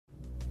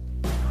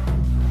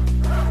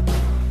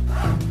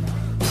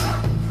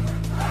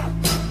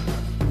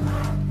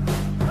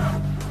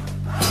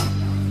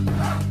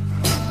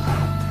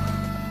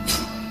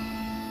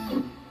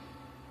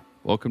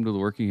Welcome to the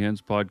Working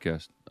Hands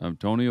Podcast. I'm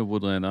Tony of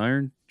Woodland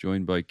Iron,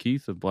 joined by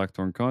Keith of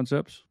Blackthorn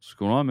Concepts. What's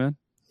going on, man?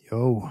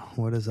 Yo,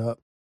 what is up?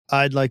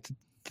 I'd like to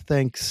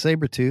thank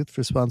Sabretooth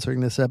for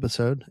sponsoring this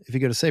episode. If you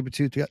go to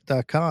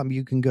sabretooth.com,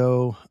 you can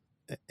go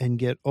and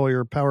get all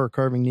your power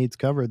carving needs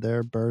covered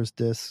there, burrs,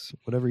 discs,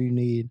 whatever you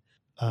need.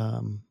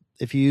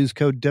 If you use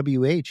code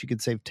WH, you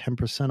could save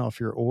 10%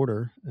 off your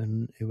order,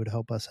 and it would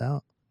help us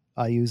out.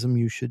 I use them.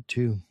 You should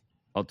too.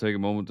 I'll take a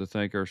moment to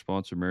thank our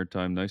sponsor,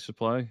 Maritime Knife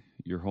Supply,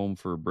 your home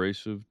for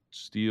abrasive,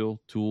 steel,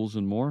 tools,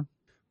 and more.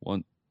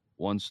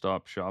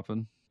 One-stop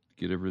shopping.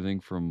 Get everything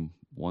from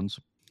one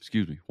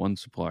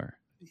supplier.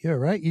 Yeah,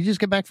 right. You just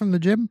get back from the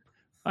gym?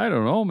 I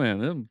don't know,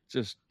 man. I'm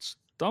just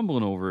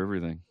stumbling over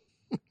everything.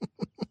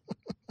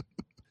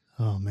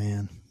 Oh,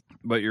 man.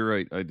 But you're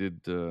right. I did.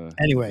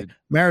 Anyway,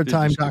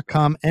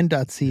 maritime.com and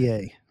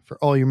 .ca for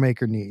all your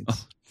maker needs.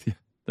 Oh, yeah.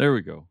 There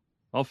we go.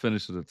 I'll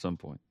finish it at some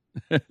point.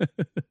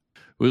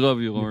 We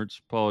love you,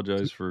 Lawrence.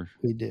 Apologize for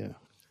we do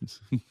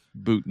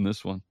booting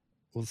this one.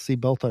 We'll see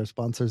both our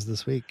sponsors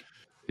this week.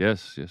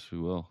 Yes, we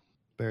will.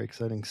 Very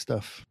exciting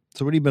stuff.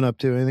 So what have you been up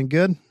to? Anything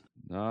good?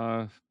 Been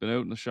out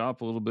in the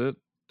shop a little bit,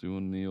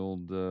 doing the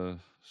old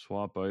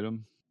swap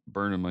item,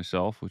 burning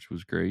myself, which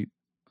was great.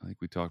 I think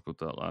we talked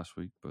about that last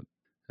week,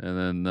 and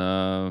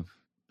then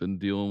been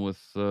dealing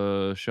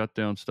with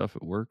shutdown stuff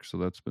at work, so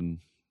that's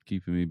been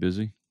keeping me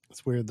busy.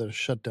 It's weird that a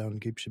shutdown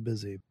keeps you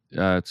busy.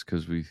 Yeah, it's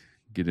because we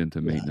get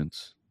into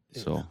maintenance,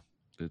 so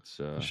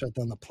it's shut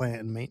down the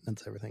plant and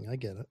maintenance, everything. I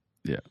get it.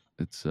 Yeah,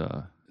 it's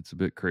a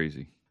bit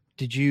crazy.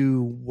 Did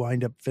you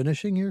wind up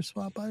finishing your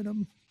swap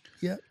item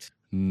yet?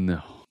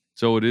 No.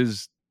 So it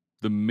is,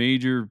 the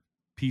major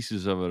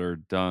pieces of it are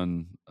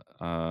done.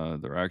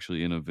 They're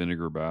actually in a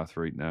vinegar bath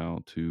right now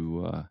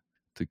to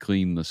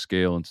clean the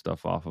scale and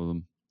stuff off of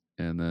them,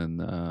 and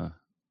then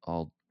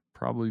I'll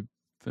probably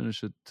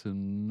finish it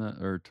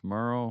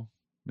tomorrow,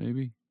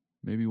 maybe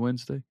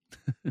Wednesday.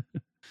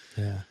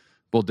 Yeah.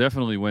 Well,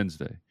 definitely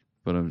Wednesday,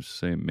 but I'm just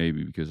saying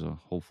maybe because I'll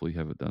hopefully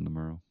have it done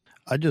tomorrow.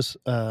 I just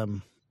I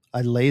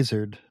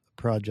lasered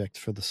a project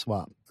for the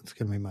swap. It's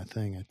gonna be my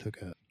thing.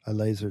 I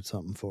lasered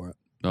something for it.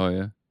 Oh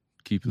yeah,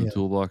 keeping the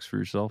toolbox for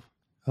yourself.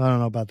 I don't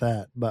know about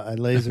that, but I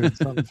lasered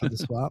something for the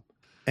swap,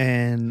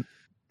 and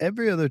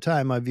every other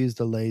time I've used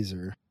a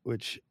laser,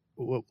 which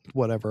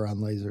whatever on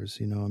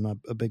lasers, I'm not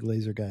a big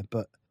laser guy,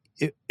 but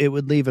it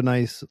would leave a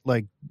nice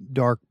like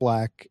dark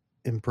black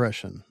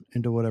impression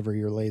into whatever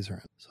you're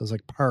lasering. So I was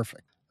like,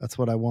 perfect. That's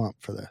what I want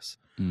for this.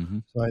 Mm-hmm.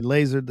 So I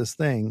lasered this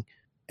thing,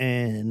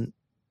 and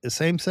the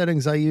same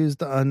settings I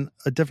used on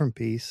a different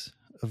piece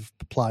of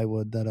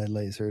plywood that I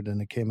lasered,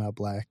 and it came out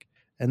black.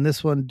 And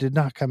this one did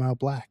not come out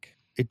black.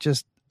 It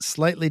just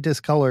slightly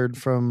discolored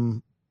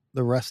from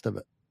the rest of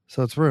it.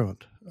 So it's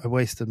ruined. I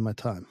wasted my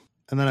time.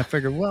 And then I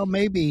figured, well,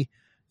 maybe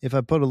if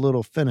I put a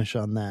little finish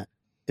on that,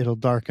 it'll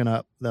darken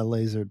up that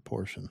lasered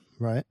portion,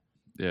 right?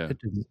 Yeah. It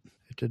didn't.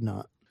 It did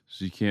not.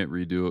 So you can't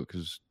redo it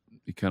because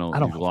you kind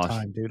of lost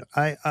time, dude.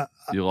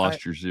 You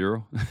lost your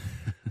zero,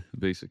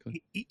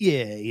 basically.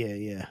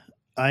 Yeah.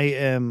 I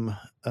am.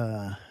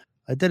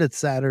 I did it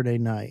Saturday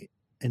night,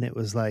 and it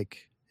was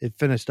like it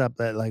finished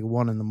up at like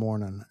 1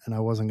 a.m, and I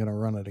wasn't gonna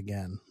run it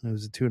again. It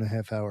was a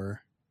 2.5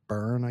 hour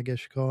burn, I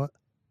guess you call it,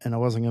 and I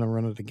wasn't gonna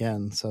run it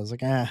again. So I was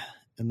like, And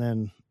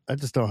then I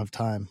just don't have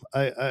time.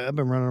 I've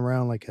been running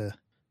around like a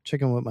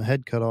chicken with my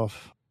head cut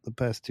off the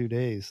past 2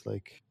 days.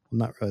 Like,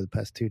 not really the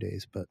past 2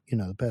 days, but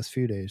the past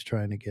few days,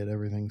 trying to get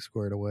everything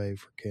squared away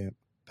for camp,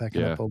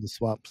 packing up all the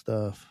swap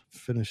stuff,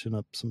 finishing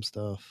up some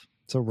stuff.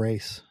 It's a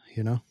race,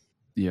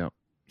 Yeah.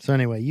 So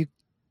anyway, you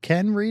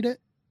can read it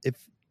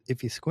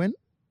if you squint.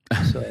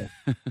 So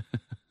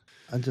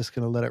I'm just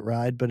gonna let it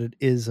ride, but it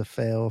is a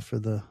fail for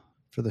the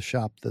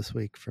shop this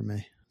week for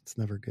me. It's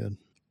never good.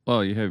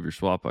 Well, you have your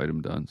swap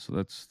item done, so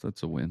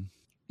that's a win.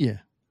 Yeah.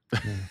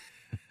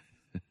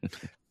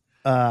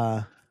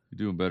 You're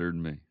doing better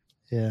than me.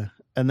 Yeah.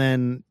 And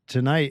then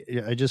tonight,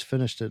 I just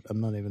finished it.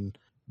 I'm not even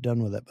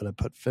done with it, but I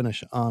put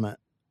finish on it,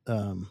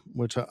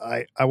 which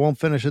I won't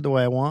finish it the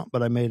way I want,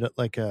 but I made it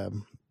like I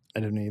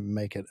didn't even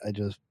make it. I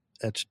just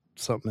etched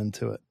something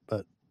into it.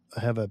 But I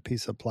have a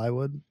piece of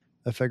plywood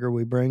I figure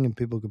we bring, and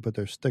people can put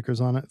their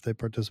stickers on it if they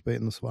participate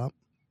in the swap.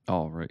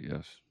 Oh, right.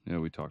 Yes. Yeah,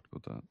 we talked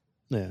about that.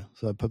 Yeah.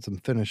 So I put some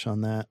finish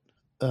on that.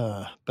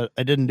 But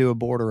I didn't do a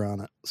border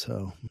on it,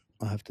 so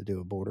I'll have to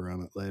do a border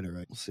on it later.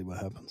 We'll see what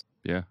happens.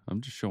 Yeah,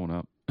 I'm just showing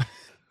up.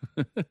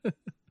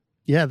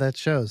 Yeah, that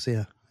shows.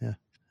 Yeah.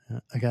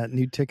 I got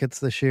new tickets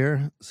this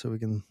year, so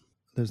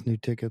there's new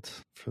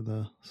tickets for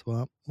the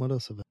swap. What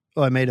else have I?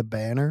 Oh, I made a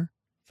banner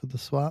for the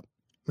swap.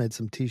 Made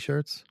some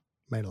t-shirts.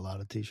 Made a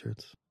lot of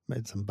t-shirts.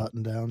 Made some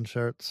button-down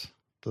shirts.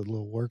 The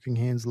little Working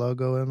Hands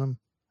logo in them.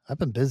 I've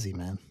been busy,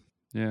 man.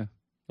 Yeah,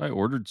 I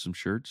ordered some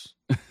shirts.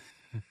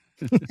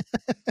 It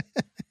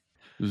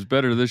was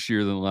better this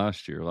year than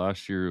last year.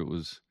 Last year it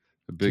was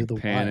a big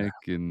panic,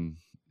 and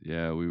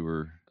we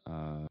were.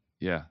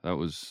 That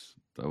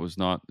was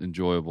not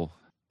enjoyable.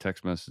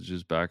 Text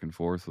messages back and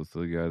forth with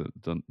the guy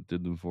that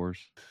did them for us.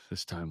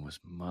 This time was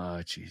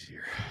much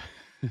easier.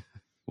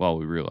 Well,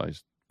 we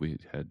realized we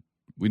had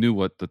we knew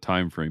what the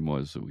time frame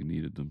was that we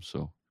needed them,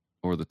 so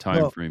or the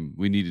time Well, frame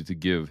we needed to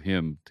give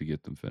him to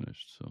get them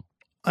finished. So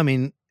I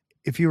mean,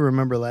 if you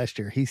remember last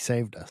year, he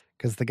saved us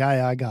because the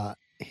guy I got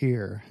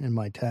here in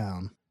my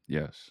town,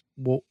 yes,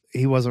 well,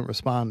 he wasn't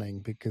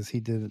responding because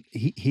he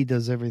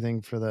does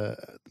everything for the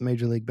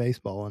Major League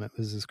Baseball, and it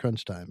was his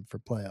crunch time for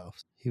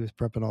playoffs. He was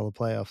prepping all the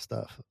playoff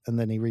stuff, and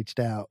then he reached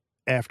out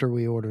after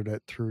we ordered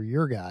it through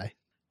your guy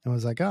and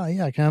was like, "Oh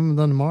yeah, I can have them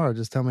done tomorrow.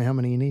 Just tell me how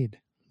many you need."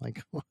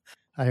 Like,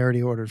 I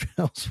already ordered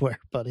elsewhere,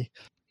 buddy.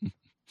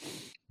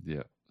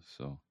 yeah.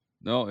 So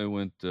no, it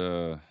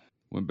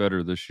went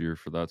better this year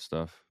for that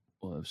stuff.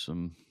 We'll have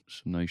some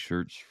nice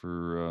shirts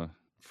for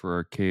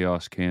our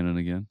Chaos Cannon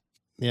again.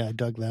 Yeah, I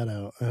dug that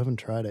out. I haven't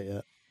tried it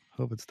yet.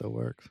 Hope it still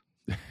works.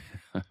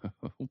 I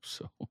hope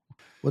so.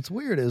 What's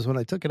weird is when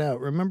I took it out,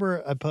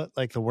 remember I put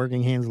like the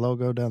Working Hands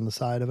logo down the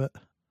side of it?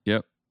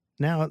 Yep.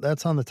 Now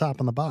that's on the top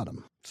and the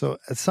bottom. So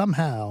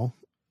somehow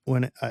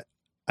when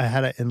I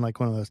had it in like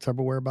one of those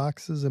Tupperware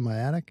boxes in my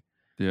attic,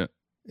 Yeah.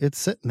 it's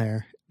sitting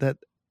there that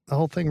the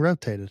whole thing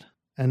rotated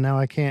and now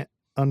I can't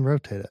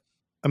unrotate it.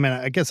 I mean,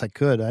 I guess I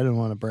could. I didn't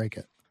want to break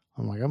it.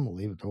 I'm like, I'm going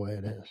to leave it the way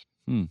it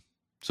is.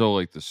 So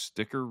like the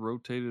sticker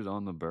rotated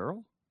on the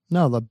barrel?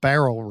 No, the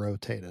barrel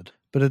rotated,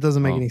 but it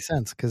doesn't make Oh. any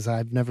sense because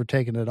I've never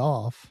taken it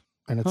off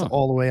and it's Huh.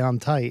 all the way on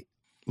tight.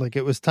 Like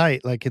it was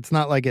tight. Like it's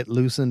not like it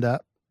loosened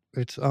up.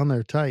 It's on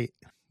there tight.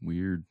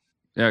 Weird.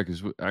 Yeah,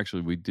 because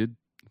actually we did,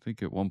 I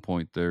think at one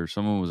point there,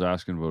 someone was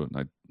asking about it and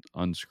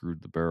I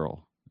unscrewed the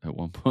barrel at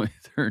one point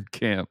there in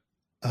camp.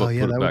 Oh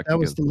yeah, put it back that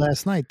was together. the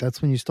last night.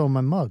 That's when you stole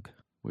my mug.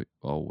 Wait.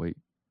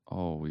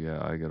 Oh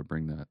yeah, I got to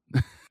bring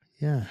that.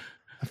 Yeah,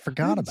 I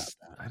forgot about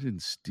that. I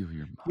didn't steal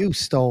your mug. You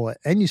stole it,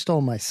 and you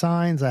stole my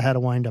signs. I had to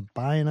wind up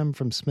buying them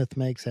from Smith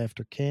Makes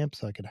after camp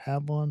so I could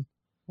have one.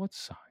 What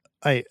sign?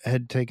 I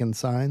had taken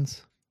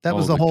signs. That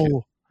was Oh, the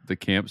whole. The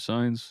camp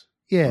signs?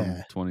 Yeah,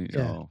 From 20.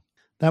 yeah. Oh.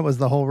 That was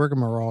the whole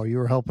rigmarole. You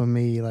were helping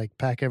me like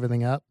pack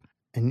everything up,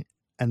 and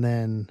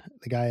then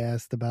the guy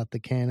asked about the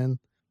cannon,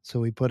 so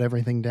we put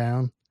everything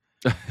down.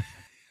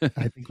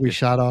 I think we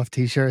shot off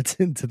T-shirts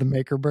into the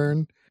Maker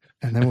Burn,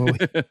 and then when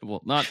we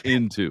well, not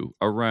into,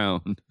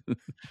 around.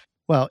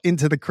 well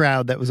into the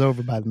crowd that was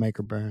over by the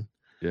Maker Burn.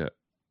 Yeah.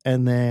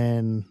 And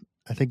then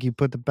I think you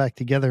put it back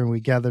together, and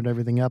we gathered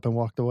everything up and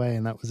walked away,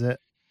 and that was it.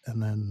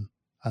 And then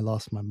I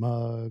lost my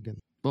mug, and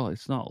Well,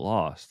 it's not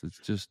lost. It's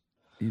just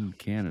in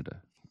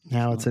Canada.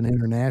 now it's an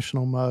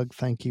international mug.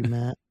 Thank you,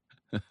 Matt.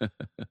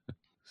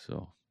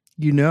 So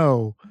You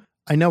know,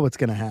 I know what's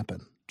going to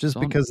happen just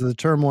It's on- because of the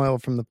turmoil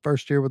from the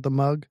first year with the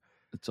mug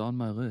it's on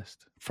my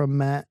list. from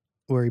Matt,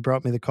 where he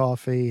brought me the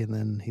coffee, and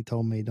then he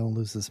told me, "Don't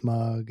lose this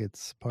mug.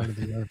 It's part of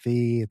the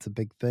RV. It's a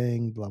big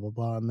thing." Blah blah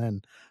blah. And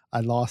then I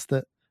lost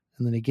it,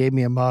 and then he gave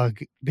me a mug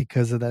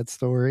because of that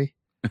story.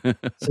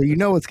 So you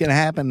know what's going to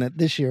happen that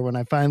this year when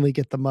I finally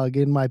get the mug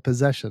in my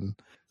possession.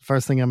 The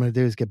first thing I'm going to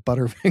do is get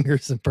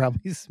Butterfingers and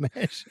probably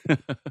smash it.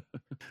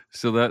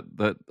 So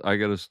that I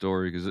got a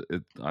story because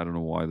I don't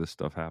know why this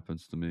stuff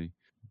happens to me,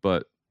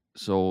 but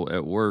so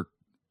at work,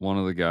 one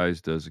of the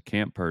guys does a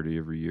camp party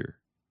every year,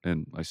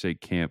 and I say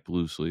camp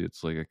loosely.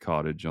 It's like a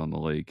cottage on the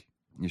lake.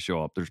 You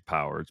show up, there's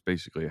power. It's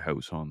basically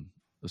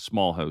a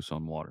small house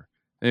on water.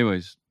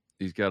 Anyways,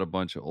 he's got a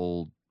bunch of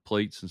old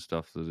plates and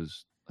stuff that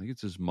is, I think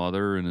it's his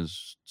mother and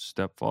his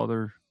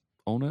stepfather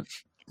own it.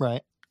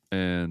 Right.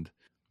 And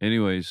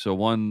anyways, so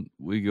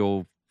we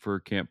go for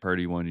a camp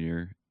party one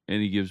year,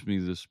 and he gives me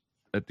this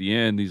at the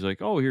end. He's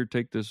like, "Oh, here,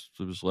 take this.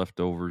 It was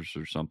leftovers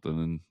or something,"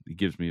 and he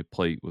gives me a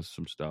plate with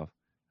some stuff,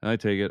 and I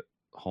take it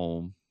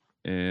home,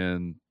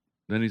 and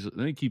then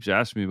he keeps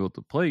asking me about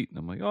the plate, and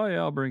I'm like, "Oh yeah,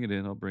 I'll bring it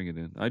in. I'll bring it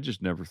in." I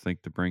just never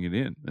think to bring it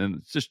in, and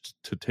it's just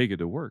to take it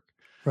to work.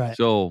 Right.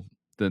 So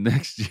the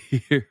next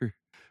year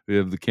we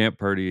have the camp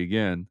party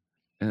again.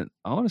 And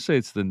I want to say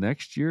it's the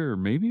next year, or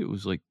maybe it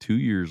was like 2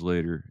 years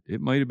later.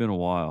 It might have been a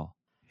while.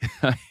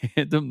 I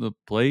hand him the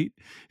plate.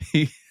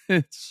 He's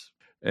a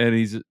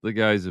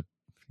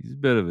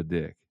bit of a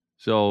dick.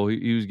 So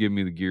he was giving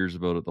me the gears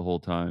about it the whole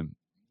time.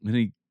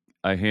 And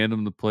I hand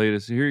him the plate. I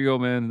say, "Here you go,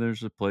 man. There's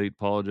the plate.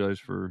 Apologize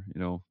for,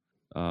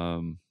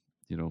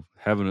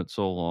 having it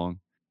so long."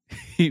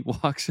 He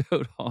walks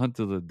out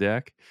onto the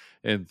deck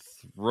and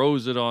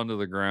throws it onto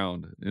the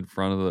ground in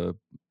front of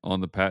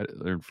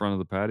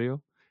the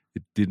patio.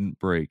 It didn't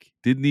break.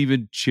 Didn't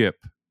even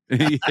chip.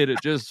 He hit it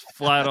just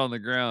flat on the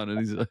ground. And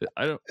he's like,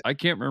 I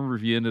can't remember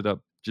if he ended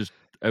up just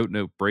out and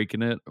out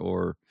breaking it,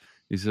 or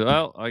he said,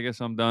 "Well, I guess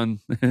I'm done."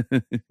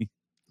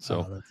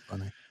 So that's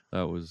funny.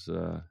 that was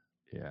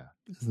yeah.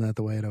 Isn't that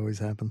the way it always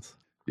happens?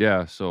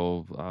 Yeah.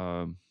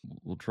 So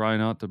we'll try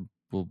not to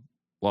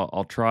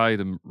I'll try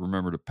to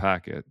remember to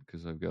pack it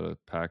because I've got to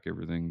pack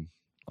everything.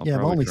 I've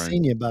only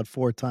seen you about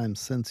 4 times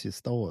since you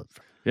stole it.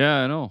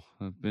 Yeah, I know.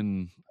 I've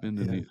been to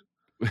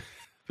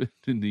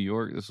New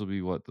York. This will be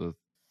the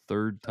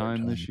third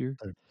time this year.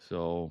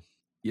 So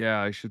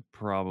yeah, I should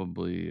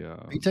probably.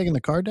 Are you taking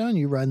the car down? Or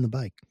you riding the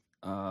bike?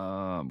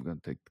 I'm gonna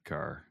take the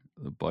car.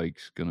 The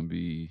bike's gonna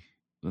be.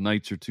 The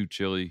nights are too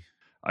chilly.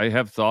 I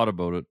have thought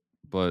about it,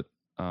 but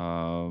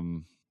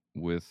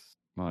with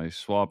my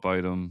swap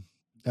item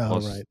Oh,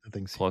 plus right. That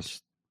thing's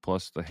huge.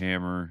 plus the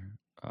hammer,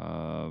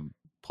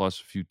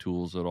 plus a few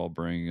tools that I'll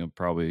bring. I'm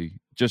probably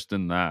just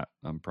in that.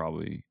 I'm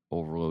probably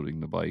overloading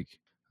the bike.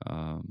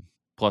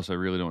 Plus, I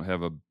really don't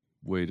have a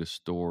way to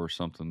store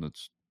something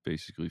that's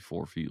basically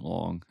 4 feet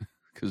long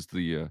because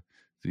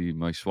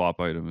my swap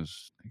item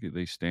is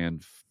they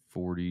stand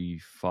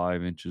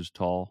 45 inches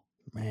tall.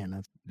 Man,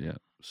 that's Yeah,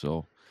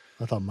 so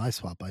I thought my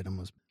swap item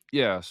was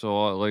yeah,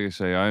 so like I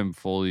say, I'm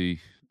fully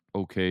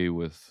okay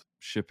with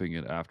shipping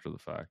it after the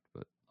fact,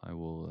 but I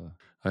will.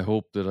 I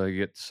hope that I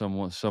get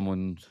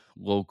someone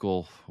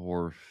local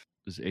or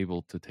is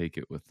able to take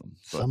it with them.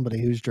 But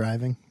somebody who's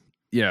driving.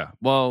 yeah,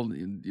 well,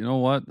 you know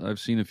what? I've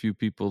seen a few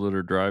people that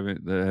are driving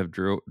that have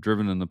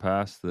driven in the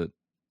past that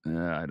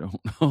I don't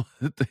know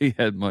that they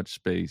had much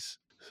space.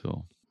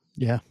 So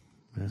Yeah.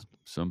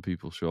 some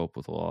people show up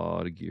with a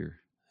lot of gear.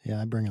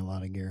 Yeah, I bring a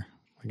lot of gear.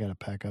 I got to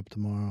pack up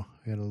tomorrow.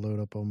 I got to load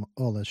up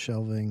all the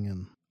shelving,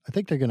 and I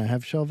think they're going to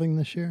have shelving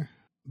this year,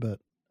 but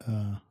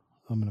I'm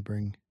going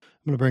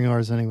to bring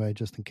ours anyway,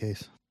 just in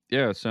case.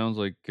 Yeah, it sounds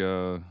like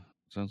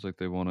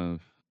they want to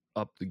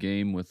up the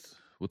game with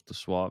the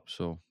swap.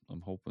 So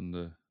I'm hoping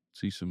to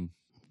see some.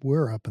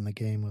 We're up in the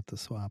game with the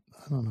swap.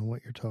 I don't know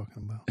what you're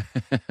talking about.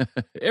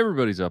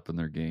 Everybody's up in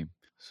their game.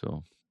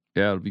 So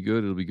yeah, it'll be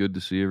good. It'll be good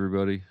to see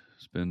everybody.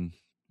 It's been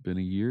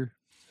a year.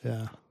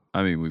 Yeah.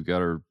 I mean, we've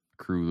got our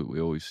crew that we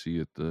always see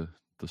at the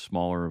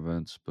smaller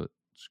events, but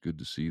it's good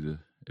to see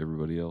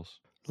everybody else.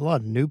 A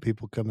lot of new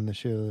people coming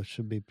this year. That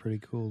should be pretty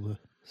cool to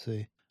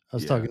see. I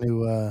was talking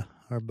to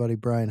our buddy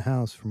Brian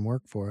House from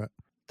Work For It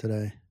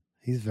today.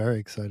 He's very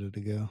excited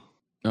to go.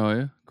 Oh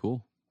yeah,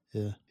 cool.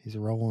 Yeah, he's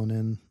rolling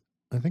in.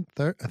 I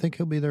think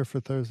he'll be there for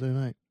Thursday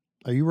night.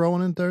 Are you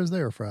rolling in Thursday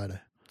or Friday?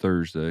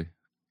 Thursday.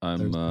 I'm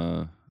Thursday.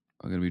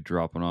 I'm gonna be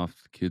dropping off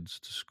the kids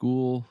to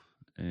school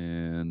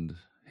and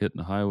hitting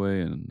the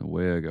highway, and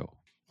away I go.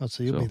 Oh,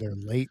 so you'll be there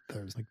late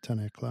Thursday, like 10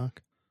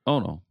 o'clock? Oh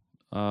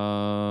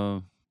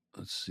no.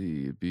 Let's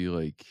see. It'd be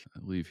like I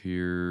leave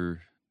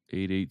here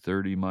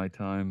 8:30 my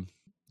time.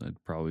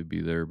 I'd probably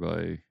be there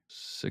by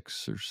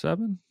 6 or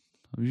 7.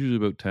 I'm usually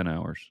about 10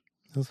 hours.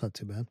 That's not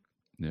too bad.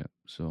 Yeah.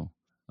 So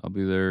I'll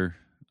be there.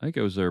 I think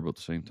I was there about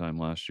the same time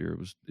last year.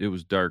 It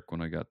was dark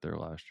when I got there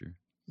last year.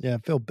 Yeah, I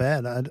feel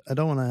bad. I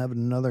don't want to have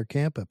another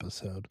camp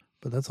episode,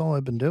 but that's all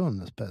I've been doing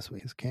this past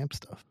week is camp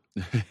stuff.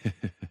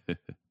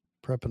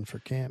 Prepping for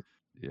camp.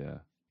 Yeah.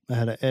 I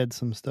had to add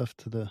some stuff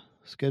to the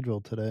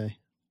schedule today.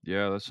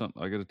 Yeah, that's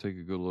something I got to take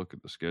a good look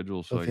at the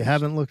schedule. So if you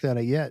haven't looked at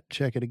it yet,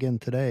 check it again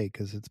today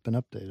because it's been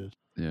updated.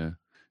 Yeah,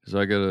 because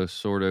I got to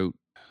sort out.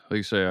 Like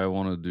you say, I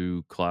want to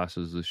do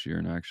classes this year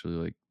and actually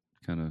like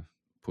kind of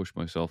push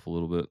myself a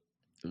little bit.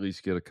 At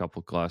least get a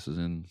couple classes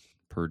in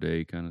per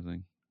day, kind of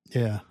thing.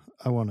 Yeah,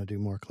 I want to do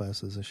more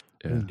classes this year.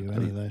 Yeah. I didn't do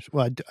any last year.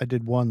 Well, I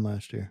did one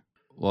last year.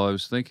 Well, I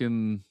was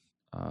thinking,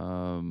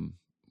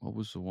 what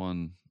was the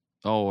one?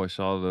 Oh, I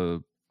saw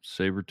the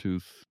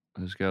Sabertooth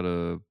has got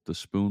the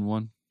spoon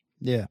one.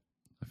 Yeah.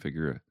 I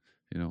figure,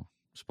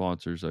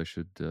 sponsors, I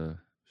should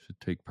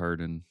take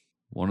part in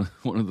one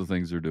of the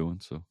things they're doing.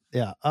 So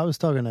yeah, I was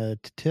talking to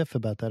Tiff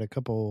about that a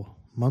couple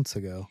months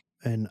ago,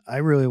 and I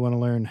really want to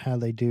learn how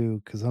they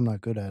do because I'm not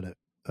good at it.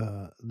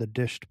 The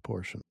dished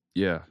portion.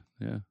 Yeah.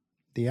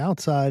 The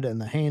outside and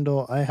the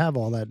handle, I have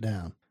all that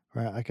down.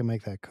 Right, I can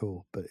make that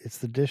cool, but it's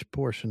the dish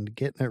portion,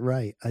 getting it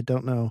right. I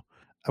don't know.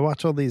 I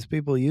watch all these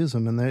people use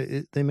them,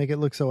 and they make it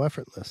look so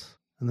effortless,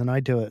 and then I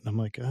do it, and I'm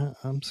like,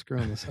 I'm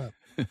screwing this up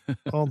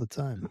all the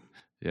time.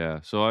 Yeah,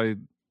 so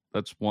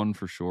that's one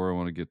for sure. I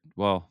want to get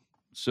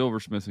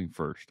silversmithing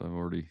first. I've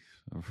already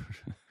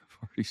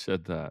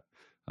said that.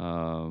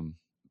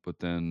 But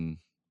then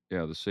the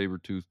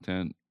Sabertooth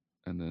tent,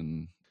 and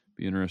then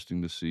be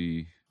interesting to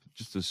see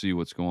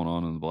what's going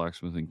on in the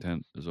blacksmithing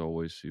tent as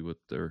always. See what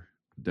they're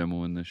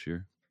demoing this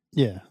year.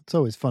 Yeah, it's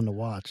always fun to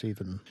watch,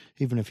 even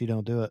if you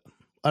don't do it.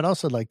 I'd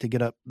also like to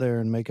get up there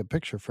and make a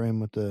picture frame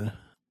with the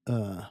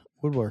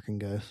woodworking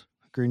guys,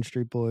 Green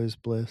Street Boys,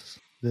 Bliss,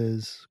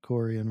 Viz,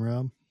 Corey, and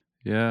Rob.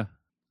 Yeah,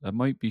 that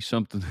might be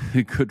something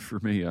good for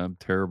me. I'm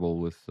terrible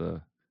with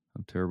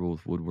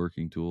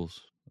woodworking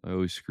tools. I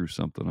always screw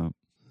something up.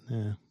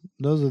 Yeah,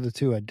 those are the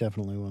two I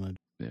definitely want to do.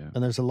 Yeah,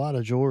 and there's a lot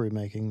of jewelry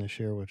making this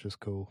year, which is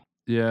cool.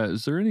 Yeah,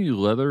 is there any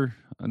leather?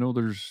 I know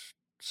there's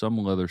some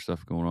leather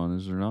stuff going on.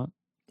 Is there not?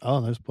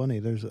 Oh, there's plenty.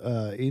 There's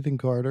Ethan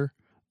Carter,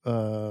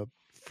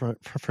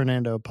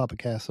 Fernando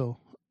Papacasso,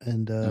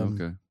 and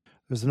okay.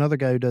 There's another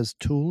guy who does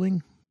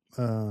tooling.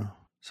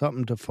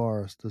 Something to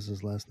Forrest is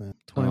his last name.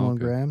 21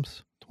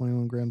 grams.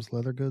 21 grams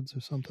leather goods or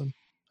something.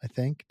 I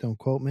think. Don't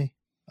quote me.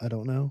 I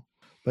don't know.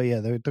 But yeah,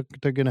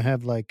 they're gonna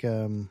have like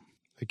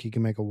you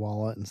can make a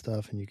wallet and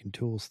stuff, and you can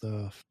tool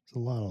stuff. It's a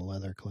lot of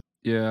leather.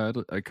 Yeah,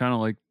 I kind of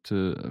like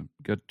to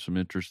get some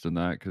interest in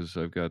that because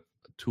I've got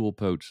a tool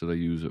pouch that I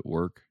use at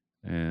work,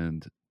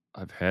 and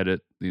I've had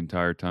it the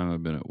entire time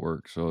I've been at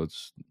work. So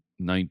it's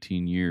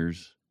 19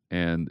 years,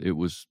 and it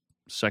was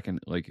second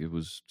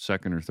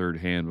or third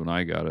hand when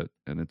I got it,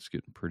 and it's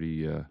getting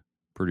pretty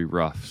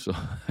rough. So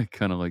I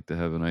kind of like to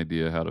have an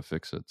idea how to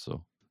fix it.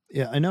 So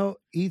Yeah, I know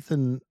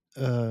Ethan.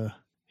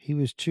 He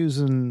was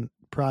choosing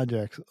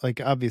projects. Like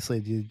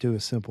obviously, you do a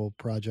simple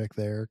project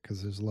there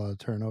because there's a lot of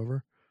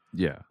turnover.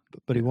 Yeah.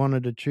 But he Yeah.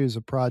 wanted to choose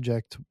a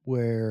project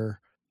where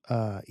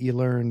you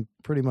learn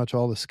pretty much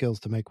all the skills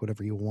to make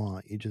whatever you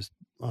want. You just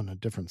on a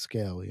different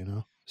scale, you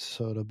know.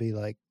 So it'll be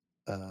like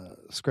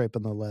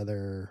scraping the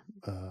leather,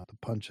 the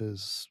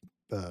punches,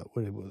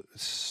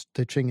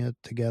 stitching it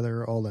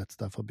together. All that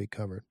stuff will be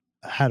covered.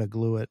 How to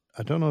glue it.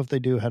 I don't know if they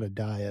do how to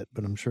dye it,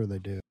 but I'm sure they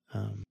do.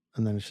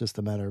 And then it's just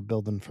a matter of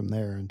building from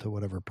there into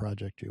whatever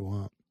project you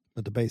want.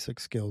 But the basic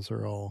skills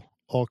are all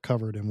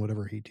covered in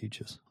whatever he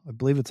teaches. I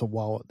believe it's a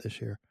wallet this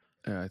year.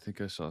 Yeah, I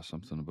think I saw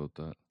something about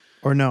that.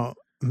 Or no,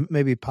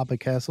 maybe Papa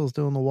Castle's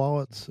doing the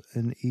wallets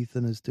and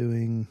Ethan is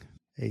doing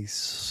a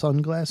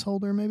sunglass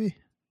holder, maybe.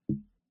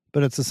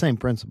 But it's the same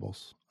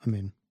principles. I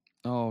mean,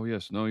 Oh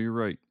yes, no, you're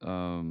right.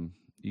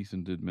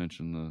 Ethan did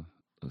mention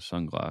the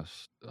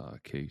sunglass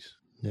case.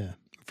 yeah.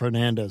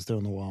 Fernando's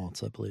doing the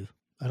wallets, I believe.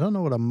 I don't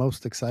know what I'm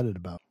most excited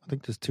about. I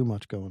think there's too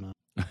much going on.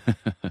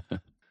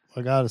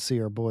 I got to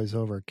see our boys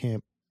over at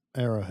Camp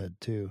Arrowhead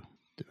too,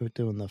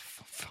 doing the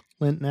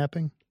flint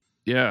napping.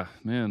 Yeah,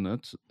 man,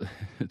 that's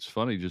it's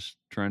funny just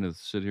trying to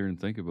sit here and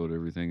think about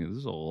everything.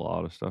 There's a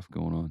lot of stuff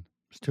going on.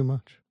 It's too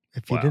much.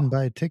 If you Wow. didn't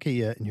buy a ticket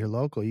yet and you're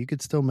local, you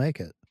could still make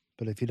it.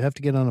 But if you'd have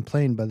to get on a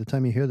plane by the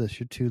time you hear this,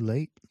 you're too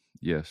late.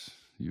 Yes,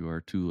 you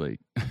are too late.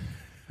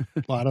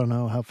 Well, I don't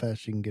know how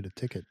fast you can get a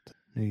ticket to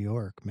New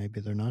York. Maybe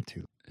they're not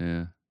too.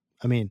 Yeah.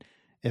 I mean,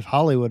 if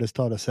Hollywood has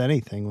taught us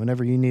anything,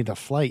 whenever you need a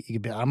flight, you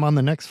could be, I'm on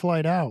the next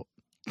flight out.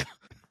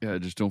 Yeah,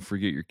 just don't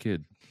forget your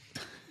kid.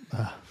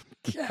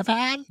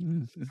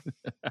 Kevin?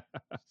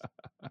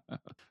 I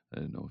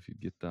didn't know if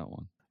you'd get that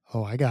one.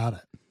 Oh, I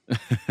got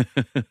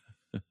it.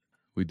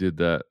 We did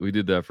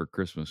that for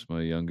Christmas.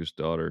 My youngest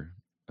daughter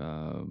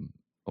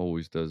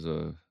always does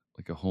a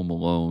Home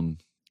Alone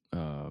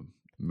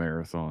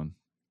marathon,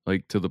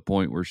 like to the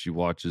point where she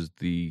watches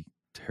the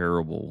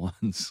terrible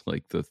ones,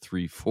 like the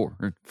 3, 4,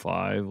 and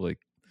 5. Like,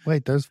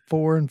 Wait, there's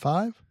 4 and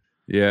 5?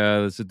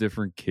 yeah, that's a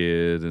different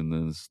kid, and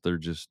then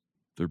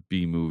they're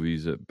B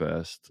movies at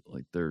best.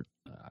 Like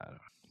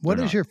What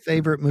is your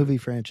favorite movie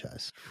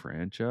franchise?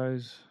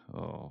 franchise?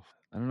 Oh,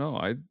 I don't know.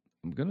 I'm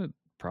gonna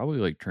probably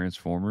like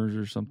Transformers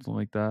or something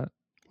like that.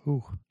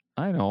 Ooh.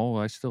 I know.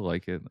 I still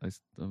like it. As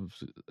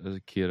a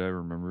kid, I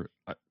remember.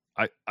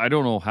 I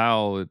don't know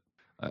how it.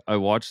 I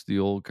watched the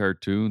old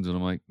cartoons and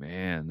I'm like,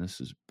 man,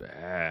 this is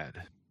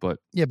bad. But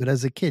Yeah, but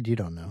as a kid, you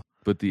don't know.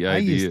 the I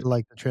used idea, to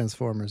like the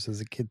Transformers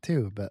as a kid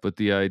too, but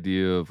the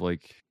idea of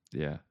like,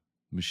 yeah,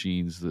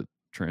 machines that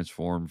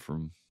transform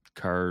from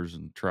cars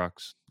and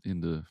trucks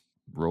into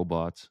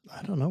robots.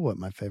 I don't know what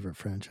my favorite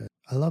franchise.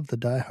 I love the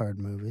Die Hard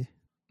movie.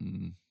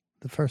 Mm.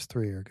 The first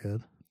 3 are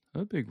good.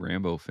 I'm a big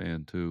Rambo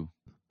fan too.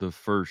 The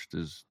first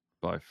is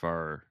by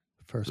far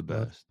First the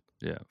Blood. best.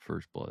 Yeah,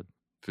 First Blood,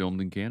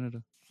 filmed in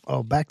Canada.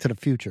 Oh, Back to the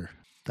Future.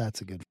 That's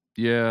a good.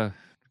 Yeah,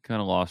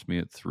 kind of lost me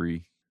at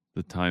 3.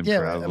 The time Yeah,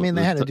 travel. I mean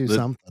they had to do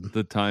something.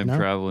 The time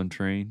traveling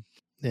train.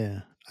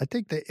 Yeah, I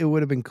think that it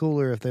would have been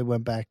cooler if they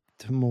went back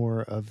to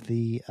more of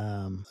the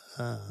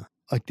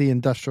like the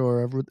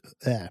industrial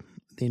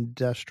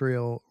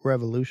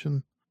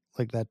revolution,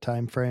 like that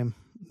time frame.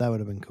 That would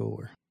have been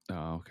cooler.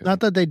 Oh, okay.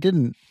 Not that they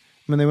didn't.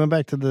 I mean, they went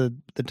back to the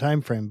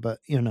time frame, but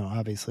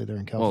obviously they're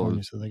in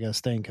California, so they got to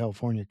stay in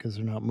California because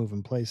they're not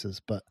moving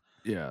places. But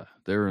yeah,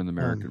 they're in the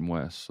American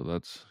West, so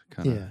that's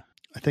kind of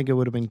I think it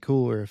would have been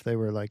cooler if they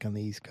were like on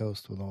the East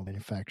Coast with all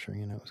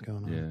manufacturing and it was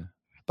going on. Yeah.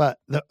 But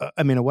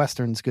I mean, a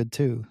Western's good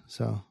too.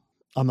 So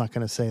I'm not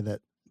going to say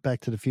that Back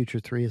to the Future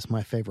 3 is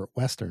my favorite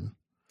Western.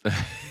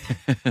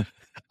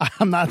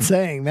 I'm not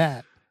saying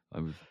that.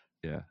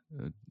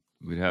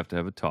 We'd have to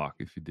have a talk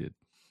if you did.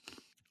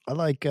 I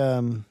like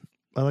the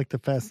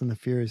Fast and the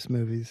Furious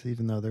movies,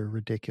 even though they're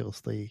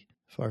ridiculously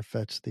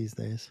far-fetched these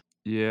days.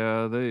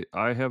 Yeah,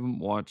 I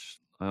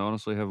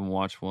honestly haven't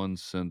watched one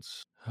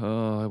since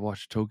I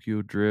watched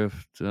Tokyo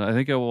Drift. I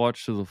think I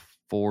watched to the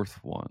 4th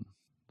one.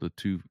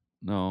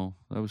 No,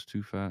 that was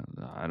too fast.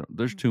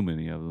 There's too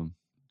many of them.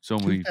 So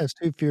Too many. Fast,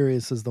 Too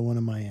Furious is the one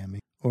in Miami,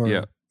 or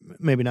Yeah,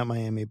 maybe not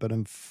Miami, but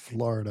in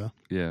Florida.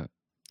 yeah,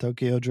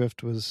 Tokyo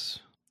Drift was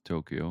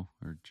Tokyo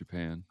or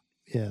Japan.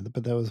 Yeah,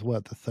 but that was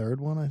what, the 3rd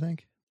one, I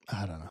think.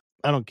 I don't know.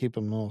 I don't keep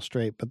them all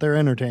straight, but they're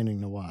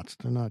entertaining to watch.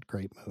 They're not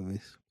great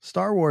movies.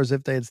 Star Wars,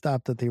 if they had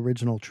stopped at the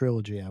original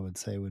trilogy, I would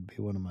say would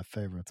be one of my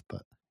favorites,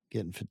 but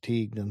getting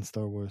fatigued in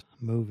Star Wars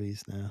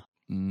movies now.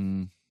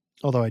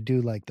 Although I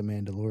do like The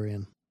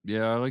Mandalorian.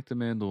 Yeah, I like The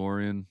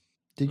Mandalorian.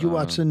 Did you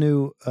watch the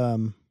new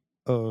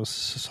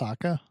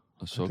Ahsoka?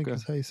 I think Ahsoka?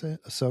 that's how you say it.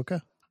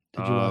 Ahsoka?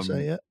 Did you watch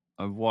that yet?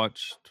 I've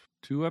watched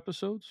 2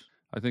 episodes.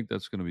 I think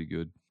that's going to be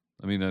good.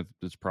 I mean,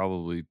 it's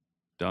probably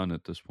done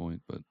at this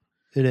point, but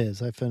it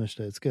is. I finished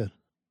it. It's good.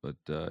 But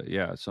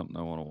yeah, it's something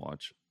I want to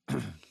watch.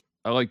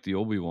 I like the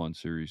Obi-Wan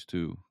series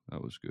too.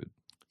 That was good.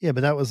 Yeah,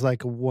 but that was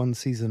like a 1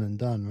 season and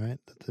done, right?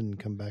 That didn't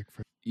come back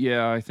for.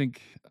 Yeah, I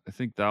think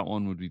that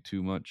one would be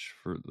too much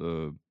for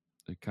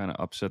it kind of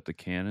upset the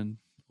canon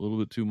a little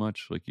bit too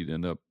much. Like you'd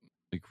end up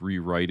like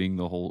rewriting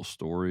the whole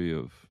story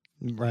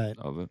Right.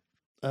 of it.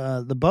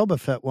 The Boba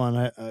Fett one,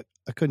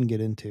 I couldn't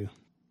get into.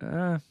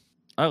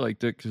 I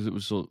liked it because it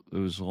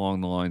was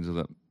along the lines of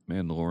that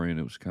Mandalorian.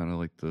 It was kind of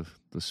like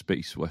the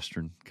space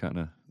western kind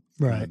of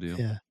Right. deal.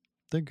 Yeah,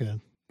 they're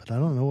good, but I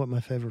don't know what my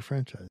favorite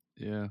franchise.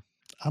 Yeah,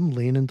 I'm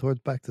leaning towards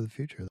Back to the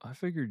Future. I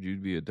figured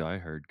you'd be a Die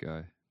Hard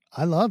guy,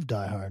 I love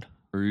Die Hard.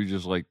 or you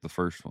just like the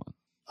first one.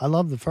 I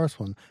love the first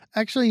one.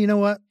 Actually, you know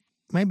what?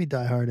 Maybe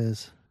Die Hard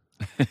is.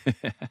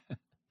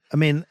 I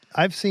mean,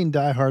 I've seen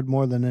Die Hard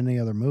more than any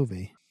other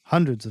movie.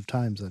 Hundreds of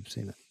times I've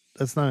seen it.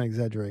 That's not an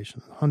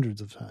exaggeration.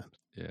 Hundreds of times.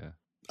 Yeah.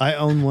 I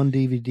own one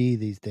DVD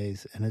these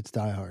days, and it's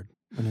Die Hard,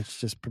 and it's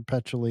just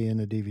perpetually in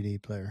a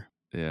DVD player.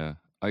 Yeah,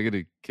 I get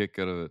a kick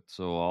out of it.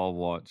 So I'll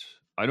watch.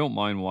 I don't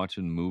mind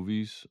watching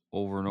movies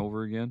over and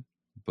over again,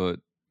 but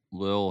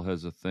Lil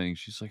has a thing.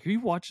 She's like, "Are you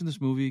watching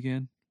this movie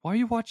again? Why are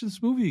you watching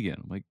this movie again?"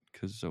 I'm like,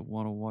 "Because I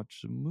want to watch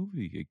the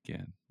movie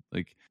again."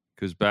 Like,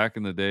 because back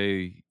in the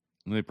day,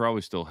 and they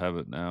probably still have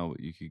it now,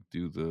 but you could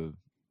do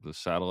the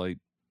satellite,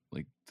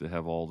 like to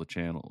have all the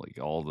channel, like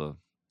all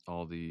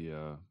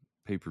the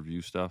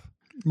pay-per-view stuff.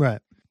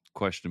 Right.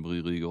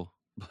 Questionably legal,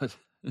 but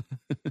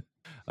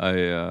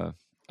I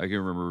can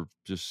remember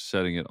just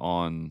setting it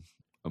on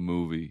a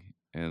movie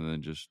and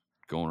then just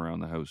going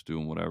around the house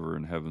doing whatever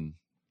and having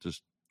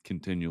just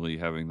continually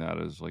having that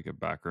as like a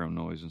background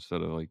noise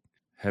instead of like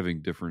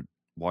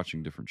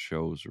watching different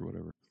shows or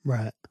whatever.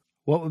 Right.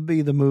 What would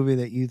be the movie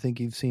that you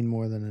think you've seen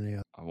more than any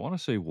other? I want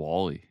to say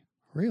Wall-E.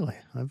 Really?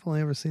 I've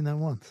only ever seen that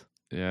once.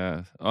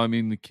 Yeah, I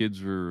mean the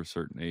kids were a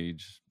certain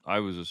age. I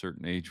was a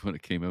certain age when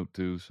it came out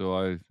too, so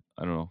I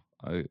don't know.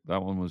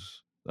 That one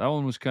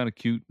was kind of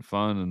cute and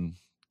fun, and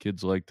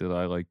kids liked it.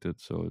 I liked it,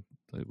 so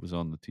it was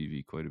on the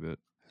TV quite a bit.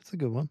 That's a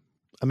good one.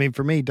 I mean,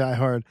 for me, Die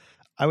Hard,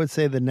 I would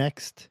say the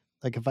next,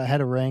 like if I had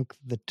to rank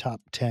the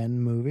top 10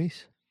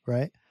 movies,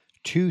 right?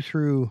 2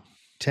 through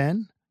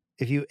 10,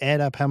 if you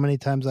add up how many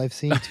times I've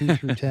seen 2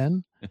 through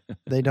 10,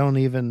 they don't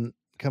even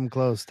come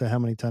close to how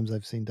many times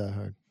I've seen Die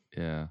Hard.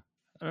 Yeah.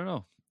 I don't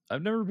know.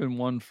 I've never been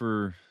one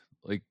for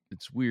like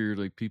it's weird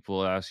like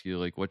people ask you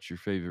like what's your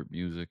favorite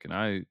music and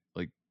I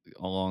like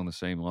along the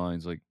same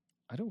lines like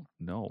I don't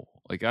know.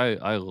 Like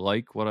I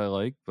like what I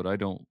like, but I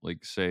don't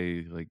like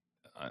say like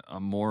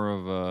I'm more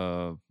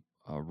of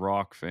a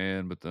rock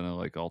fan, but then I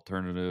like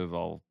alternative.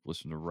 I'll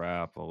listen to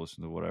rap, I'll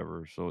listen to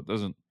whatever. So it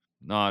doesn't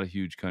not a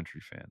huge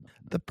country fan.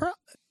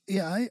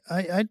 Yeah,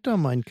 I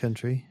don't mind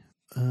country.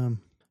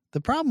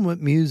 The problem with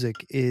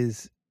music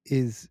is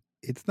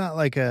it's not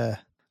like a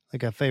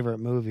favorite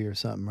movie or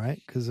something,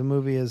 right? Because the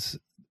movie is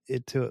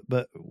it to it,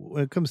 but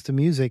when it comes to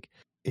music,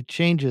 it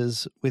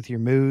changes with your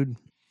mood,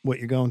 what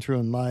you're going through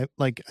in life.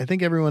 Like I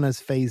think everyone has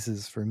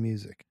phases for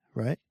music,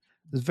 right?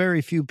 There's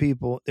very few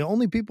people. The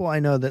only people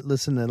I know that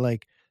listen to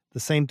like the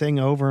same thing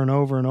over and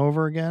over and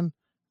over again,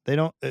 they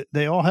don't.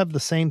 They all have the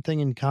same thing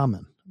in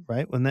common,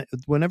 right?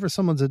 Whenever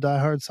someone's a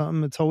diehard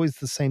something, it's always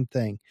the same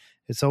thing.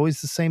 It's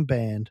always the same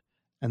band,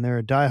 and they're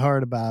a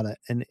diehard about it.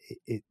 And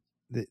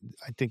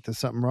I think there's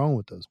something wrong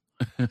with those.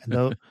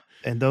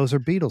 And those are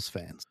Beatles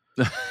fans.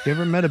 You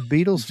ever met a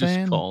Beatles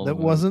fan that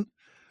wasn't?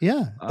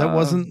 Yeah, that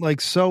wasn't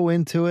like so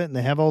into it, and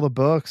they have all the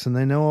books, and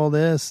they know all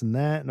this and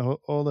that, and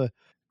all the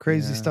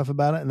crazy stuff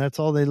about it, and that's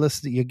all they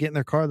listen to. You get in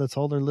their car, that's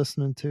all they're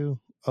listening to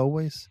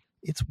always.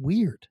 It's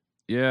weird.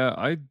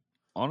 Yeah,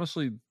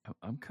 honestly,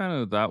 I'm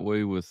kind of that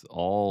way with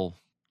all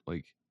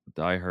like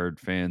diehard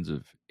fans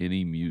of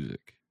any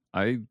music.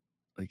 I'm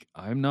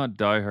not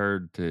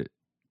diehard to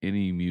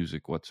any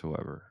music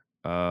whatsoever.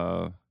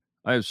 I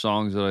have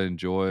songs that I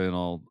enjoy and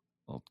I'll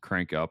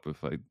crank up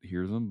if I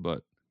hear them,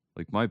 but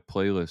like my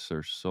playlists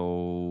are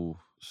so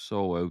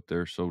out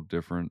there, so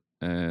different.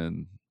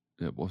 And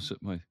it was it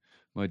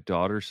my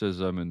daughter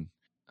says I'm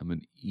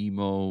an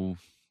emo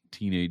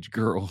teenage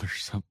girl or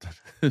something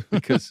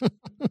because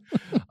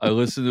I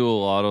listen to a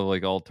lot of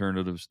like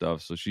alternative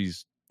stuff. So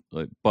she's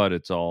like, but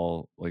it's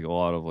all like a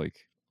lot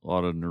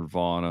of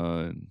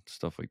Nirvana and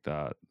stuff like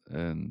that.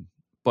 And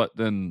but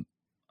then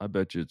I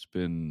bet you it's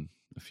been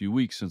a few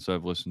weeks since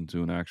I've listened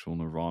to an actual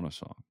Nirvana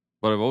song.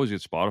 But I've always got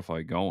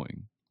Spotify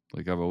going.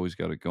 Like I've always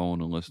got it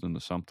going and listening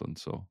to something.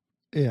 So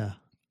yeah,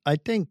 I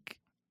think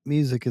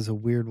music is a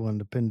weird one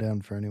to pin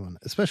down for anyone,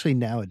 especially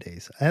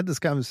nowadays. I had this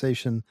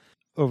conversation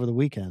over the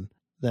weekend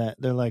that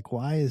they're like,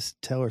 why is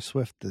Taylor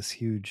Swift this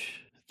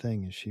huge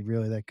thing? Is she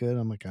really that good?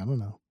 I'm like, I don't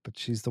know, but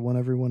she's the one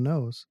everyone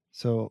knows.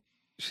 So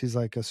she's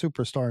like a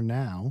superstar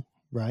now,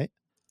 right?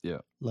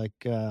 Yeah. Like,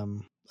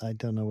 I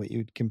don't know what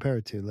you'd compare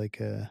it to. Like,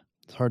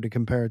 it's hard to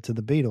compare it to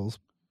the Beatles,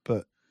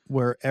 but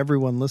where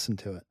everyone listened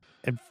to it.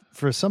 And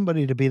for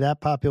somebody to be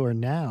that popular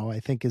now, I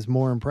think is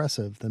more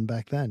impressive than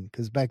back then.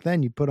 Because back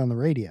then you put on the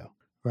radio,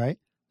 right?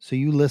 So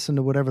you listen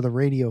to whatever the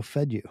radio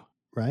fed you,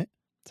 right?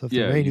 So if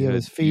the radio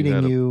is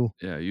feeding you...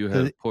 Yeah, you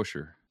had a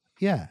pusher.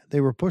 Yeah,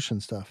 they were pushing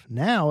stuff.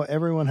 Now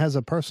everyone has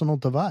a personal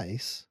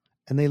device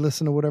and they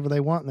listen to whatever they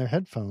want in their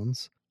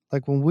headphones.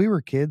 Like when we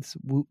were kids,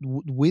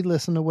 we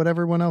listened to what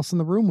everyone else in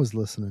the room was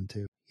listening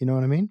to. You know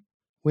what I mean?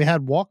 We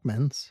had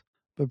Walkmans,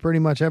 but pretty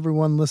much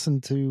everyone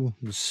listened to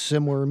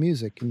similar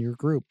music in your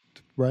group,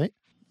 right?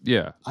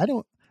 Yeah. I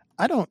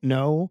don't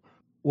know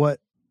what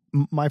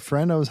my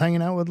friend I was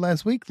hanging out with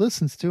last week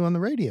listens to on the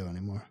radio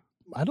anymore.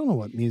 I don't know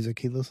what music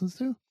he listens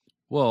to.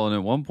 Well, and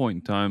at one point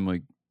in time,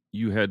 like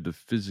you had to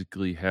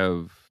physically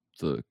have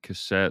the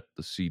cassette,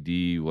 the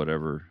CD,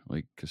 whatever,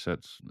 like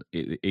cassettes,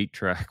 8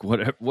 track,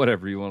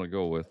 whatever you want to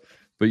go with.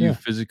 But you Yeah.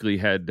 physically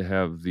had to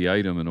have the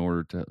item in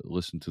order to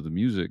listen to the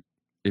music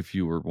if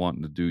you were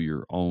wanting to do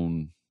your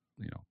own,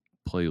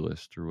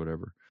 playlist or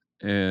whatever.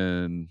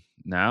 And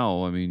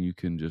now, I mean, you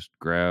can just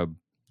grab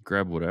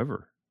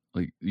whatever.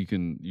 Like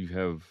you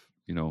have,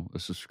 a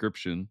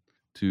subscription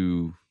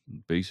to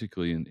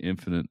basically an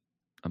infinite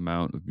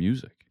amount of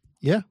music.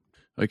 Yeah.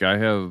 Like I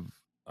have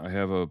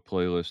a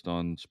playlist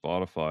on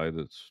Spotify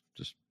that's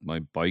just my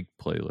bike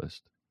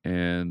playlist,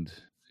 and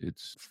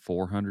it's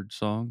 400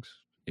 songs,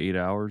 8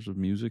 hours of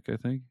music, I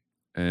think.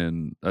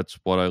 And that's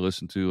what I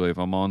listen to. Like if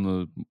I'm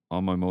on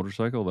my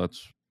motorcycle,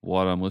 that's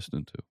what I'm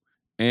listening to.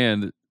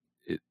 And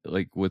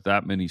like with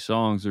that many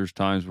songs, there's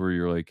times where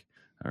you're like,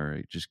 all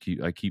right,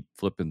 I keep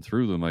flipping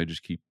through them. I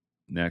just keep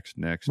next,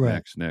 next, Right.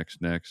 next,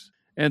 next, next.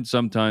 And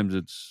sometimes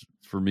it's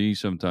for me,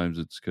 sometimes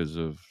it's because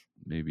of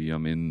maybe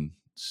I'm in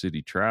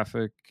city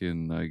traffic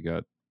and I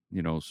got,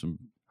 some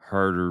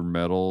harder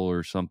metal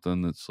or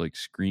something that's like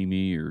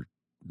screamy or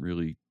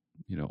really,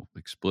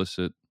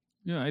 explicit.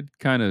 Yeah, I'd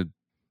kind of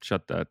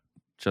shut that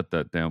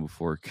down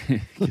before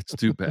it gets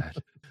too bad.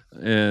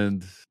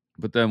 And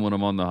but then when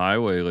I'm on the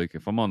highway, like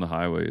if I'm on the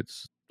highway,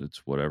 it's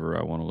whatever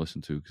I want to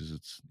listen to because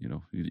it's,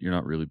 you're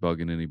not really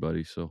bugging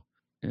anybody. So,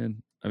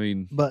 and I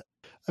mean, But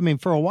I mean,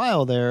 for a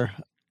while there,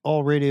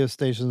 all radio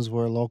stations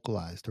were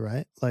localized,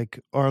 right? Like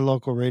our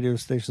local radio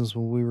stations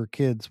when we were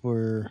kids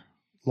were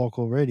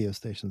local radio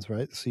stations,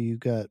 right? So you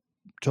got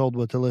told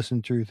what to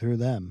listen to through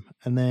them.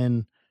 And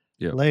then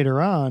yeah,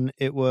 later on,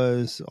 it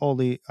was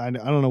all I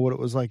don't know what it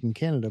was like in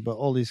Canada, but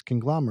all these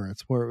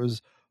conglomerates where it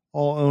was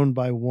all owned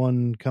by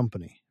one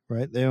company,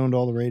 right? They owned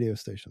all the radio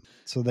stations.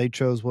 So they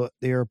chose what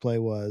the airplay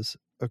was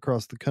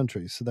across the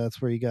country. So that's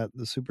where you got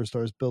the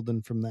superstars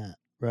building from that,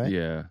 right?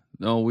 yeah.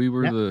 No, we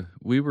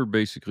were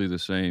basically the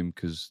same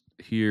because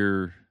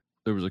here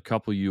there was a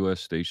couple U.S.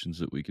 stations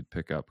that we could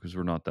pick up because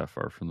we're not that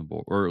far from the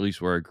border, or at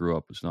least where I grew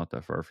up, it's not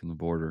that far from the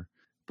border.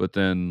 But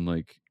then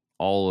like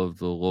all of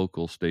the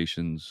local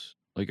stations,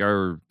 like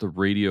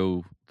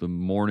the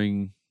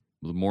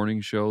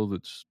morning show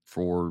that's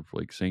for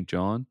like St.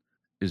 John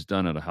is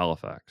done out of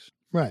Halifax,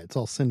 Right. It's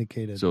all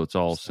syndicated so it's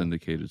all stuff.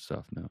 syndicated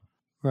stuff now.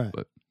 Right.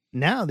 But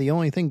Now, the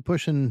only thing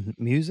pushing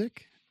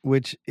music,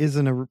 which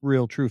isn't a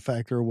real true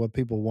factor of what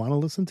people want to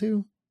listen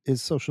to,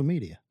 is social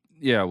media.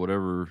 yeah,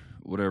 whatever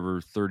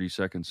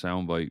 30-second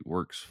soundbite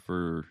works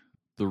for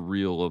the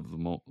reel of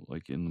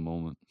like in the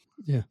moment.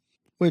 Yeah.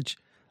 Which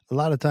a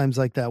lot of times,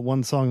 like that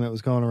one song that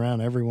was going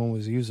around, everyone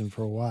was using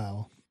for a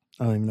while.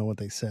 I don't even know what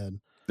they said,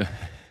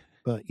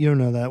 but you don't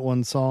know that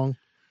one song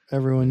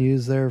everyone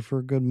used there for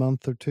a good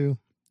month or two.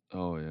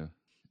 Oh yeah.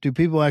 Do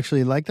people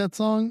actually like that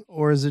song,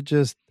 or is it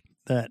just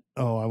that,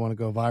 oh, I want to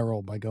go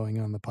viral by going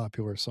on the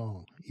popular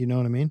song? You know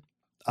what I mean?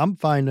 I'm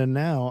finding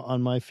now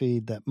on my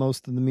feed that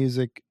most of the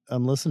music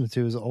I'm listening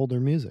to is older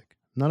music.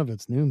 None of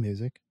it's new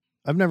music.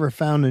 I've never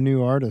found a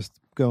new artist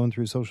going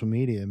through social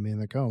media and being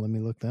like, oh, let me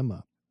look them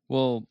up.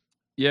 Well,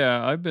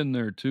 yeah, I've been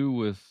there too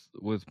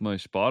with my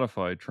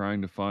Spotify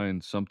trying to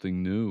find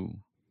something new,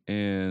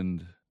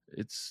 and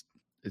it's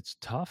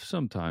tough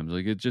sometimes.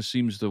 Like it just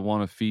seems to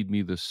want to feed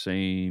me the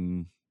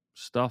same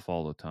stuff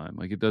all the time.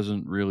 Like it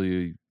doesn't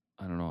really,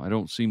 I don't know. I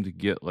don't seem to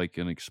get like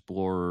an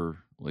explorer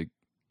like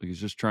it's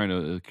just trying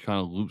to it kind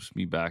of loops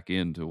me back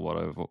into what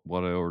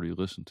I already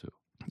listened to.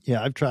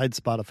 Yeah, I've tried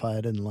Spotify.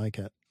 I didn't like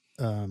it.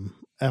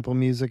 Apple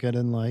Music, I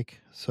didn't like.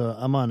 So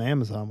I'm on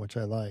Amazon, which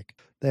I like.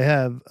 They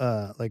have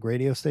like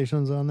radio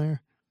stations on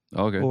there.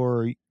 Okay.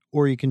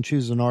 Or you can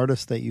choose an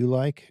artist that you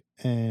like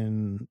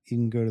and you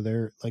can go to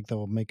their, like,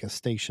 they'll make a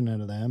station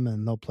out of them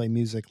and they'll play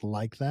music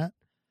like that.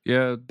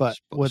 Yeah, But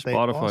what they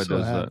Spotify also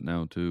does have, that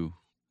now too.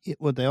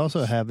 what they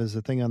also have is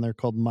a thing on there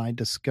called My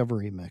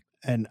Discovery Mix,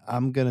 and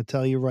I'm gonna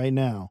tell you right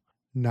now,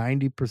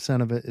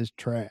 90% of it is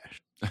trash.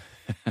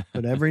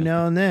 But every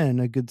now and then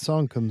a good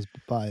song comes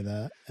by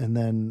that, and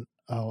then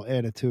I'll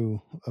add it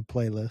to a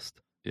playlist.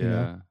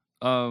 Yeah.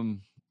 You know?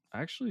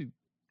 Actually,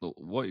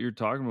 what you're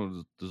talking about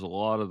is there's a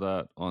lot of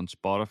that on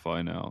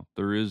Spotify now.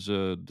 There is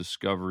a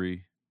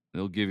discovery.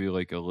 They'll give you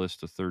like a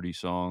list of 30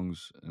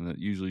 songs, and that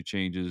usually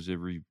changes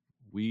every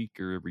week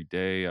or every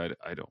day.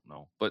 I don't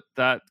know. But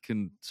that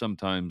can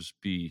sometimes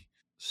be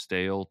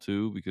stale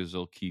too because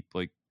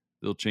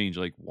they'll change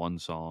like one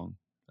song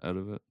out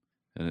of it.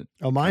 And it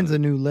Oh, kind mine's of, a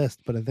new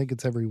list, but I think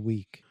it's every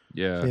week.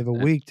 So yeah. you have a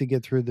week to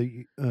get through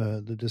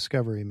the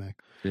discovery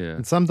mix. Yeah.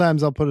 And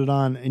sometimes I'll put it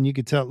on and you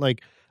could tell,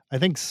 like, I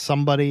think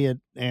somebody at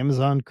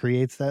Amazon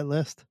creates that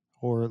list,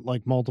 or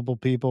like multiple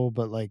people,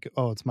 but like,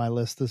 oh, it's my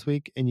list this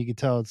week. And you could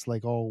tell it's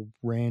like all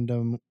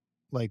random,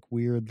 like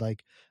weird,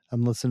 like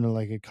I'm listening to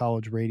like a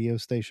college radio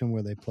station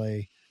where they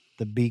play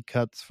the B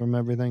cuts from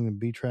everything, the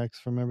B tracks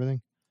from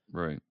everything.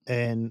 Right.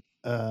 and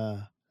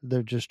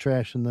they're just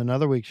trash. And then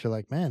other weeks you're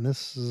like, man,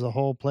 this is a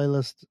whole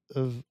playlist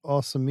of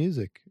awesome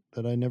music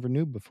that I never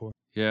knew before.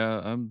 Yeah,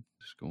 I'm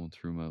just going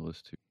through my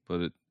list here,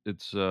 but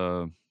it's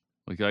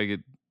like I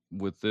get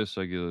with this,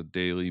 I get a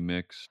daily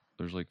mix.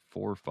 There's like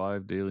 4 or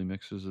 5 daily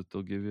mixes that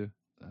they'll give you.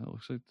 It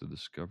looks like the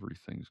Discovery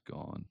thing's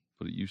gone,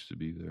 but it used to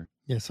be there.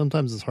 Yeah,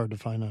 sometimes it's hard to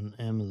find on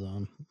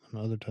Amazon, and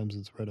other times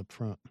it's right up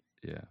front.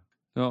 Yeah.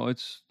 No,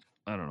 it's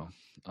I don't know.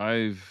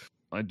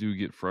 I do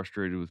get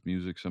frustrated with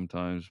music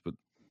sometimes, but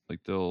like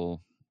well,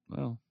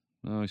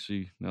 now I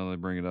see now that I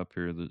bring it up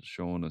here that it's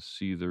showing a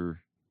Seether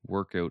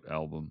workout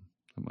album.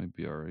 That might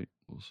be all right.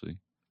 We'll see.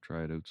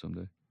 Try it out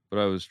someday. But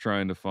I was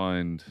trying to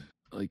find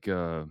like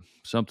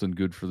something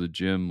good for the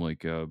gym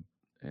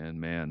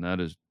and man, that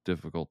is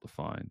difficult to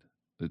find.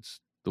 It's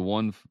the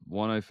one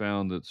I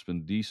found that's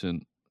been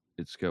decent.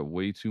 It's got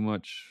way too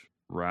much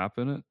rap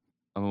in it.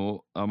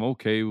 I'm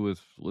okay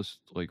with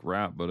like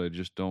rap, but I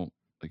just don't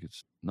like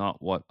it's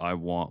not what I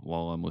want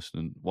while I'm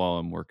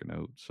working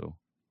out. So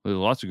there's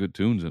lots of good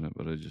tunes in it,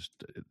 but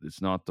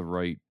it's not the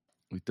right.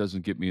 It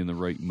doesn't get me in the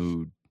right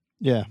mood.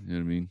 Yeah. You know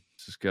what I mean?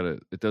 It's just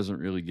it doesn't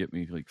really get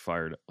me like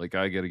fired up. Like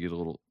I got to get a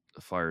little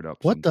fired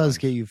up. What does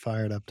get you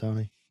fired up,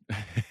 Tony?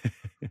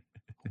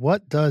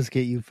 What does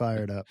get you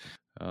fired up?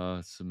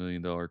 It's $1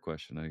 million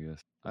question, I guess.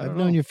 I've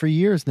known you for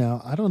years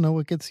now. I don't know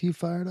what gets you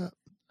fired up.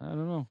 I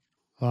don't know.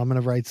 Well, I'm going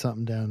to write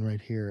something down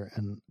right here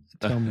and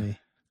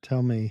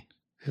tell me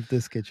if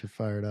this gets you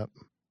fired up.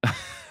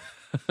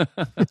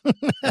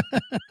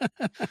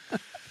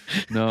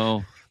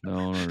 No,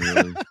 not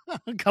really.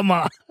 Come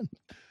on.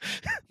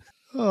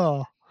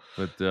 Oh.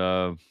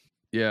 But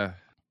yeah,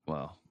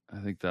 well, I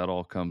think that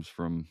all comes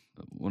from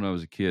when I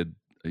was a kid.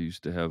 I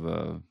used to have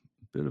a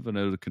bit of an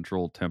out of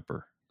control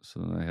temper, so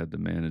then I had to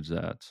manage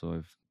that. So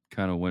I've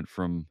kind of went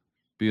from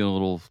being a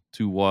little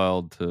too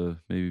wild to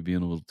maybe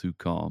being a little too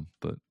calm,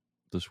 but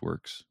this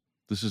works.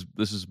 This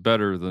is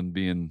better than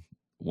being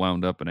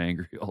wound up and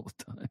angry all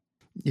the time.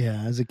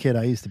 Yeah, as a kid,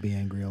 I used to be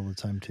angry all the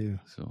time too.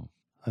 So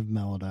I've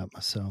mellowed out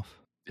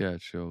myself. Yeah,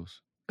 it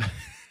shows.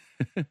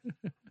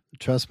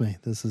 Trust me,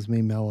 this is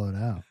me mellowed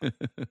out.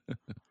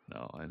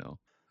 No, I know.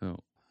 No.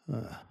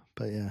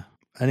 But yeah.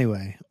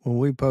 Anyway, when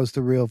we post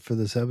a reel for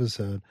this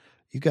episode,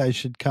 you guys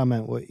should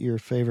comment what your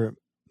favorite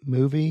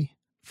movie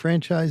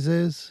franchise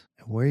is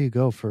and where you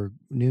go for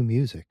new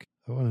music.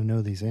 I want to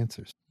know these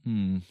answers.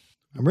 I'm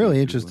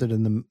really interested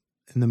in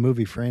the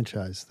movie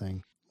franchise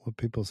thing. What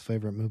people's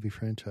favorite movie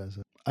franchise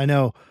is. I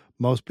know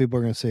most people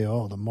are going to say,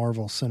 "Oh, the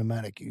Marvel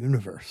Cinematic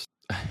Universe."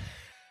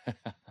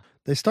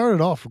 They started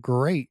off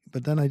great,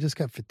 but then I just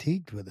got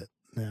fatigued with it.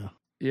 Now,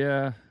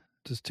 yeah,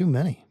 just too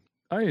many.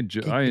 I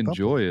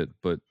enjoy it,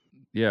 but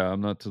yeah,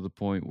 I'm not to the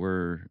point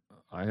where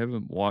I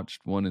haven't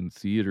watched one in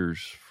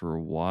theaters for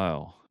a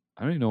while.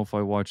 I don't even know if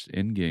I watched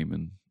Endgame,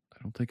 and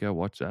I don't think I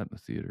watched that in the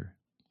theater,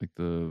 like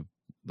the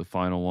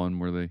final one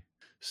where they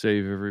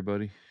save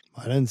everybody.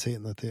 I didn't see it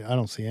in the theater. I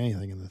don't see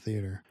anything in the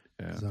theater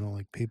because Yeah. I don't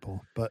like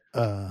people. But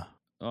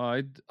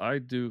I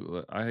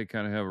do. I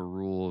kind of have a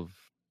rule of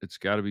it's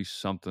got to be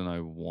something I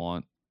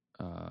want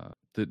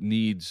that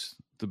needs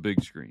the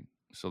big screen.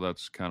 So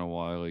that's kind of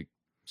why I like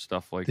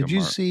stuff like. Did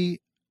you see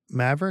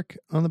Maverick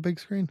on the big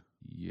screen?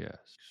 Yes.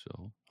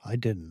 So I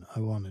didn't. I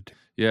wanted to.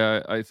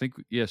 Yeah, I think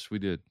yes, we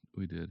did.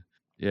 We did.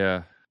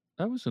 Yeah,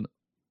 that was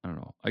I don't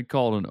know. I'd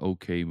call it an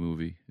okay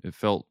movie. It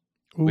felt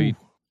way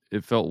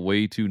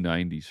too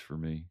 90s for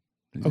me.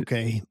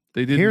 Okay.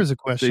 They didn't. Here's a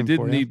question They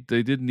for you.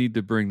 They didn't need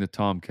to bring the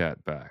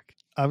Tomcat back.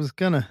 I was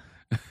gonna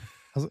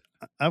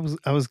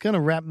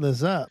wrap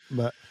this up,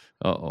 but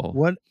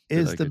what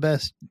is the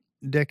best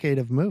decade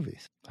of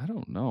movies? I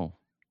don't know.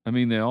 I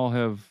mean, they all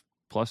have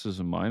pluses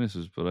and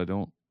minuses, but I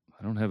don't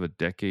have a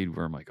decade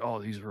where I'm like,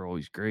 oh, these are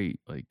always great.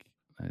 Like,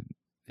 I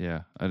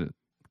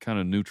kind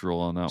of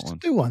neutral on that one.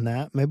 Stew on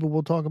that. Maybe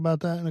we'll talk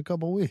about that in a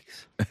couple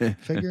weeks.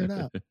 Figure it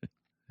out.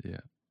 Yeah.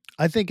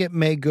 I think it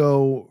may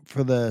go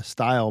for the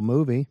style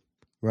movie,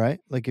 right?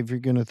 Like if you're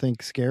going to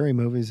think scary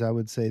movies, I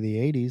would say the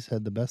 80s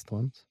had the best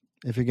ones.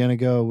 If you're going to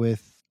go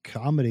with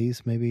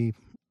comedies,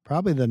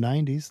 probably the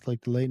 90s,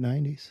 like the late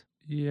 90s.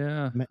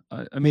 Yeah.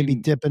 I maybe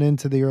mean, dipping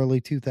into the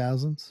early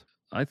 2000s.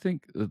 I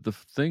think the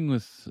thing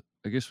with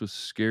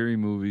scary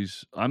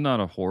movies, I'm not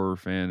a horror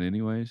fan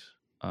anyways.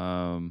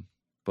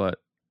 But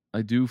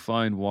I do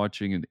find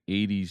watching an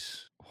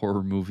 80s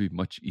horror movie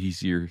much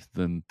easier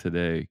than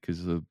today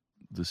because the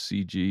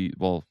CG,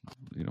 well,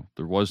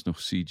 there was no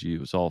CG. It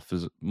was all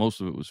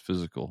most of it was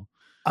physical.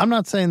 I'm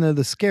not saying they're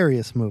the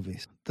scariest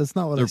movies. That's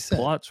not what I said.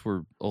 Their plots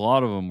a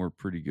lot of them were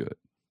pretty good.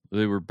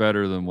 They were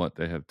better than what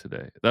they have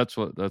today. That's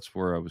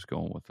where I was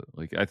going with it.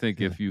 Like, I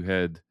think if you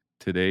had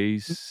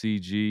today's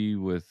CG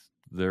with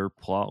their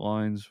plot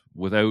lines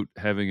without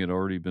having it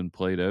already been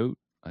played out,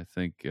 I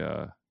think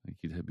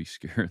you'd be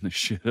scaring the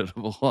shit out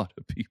of a lot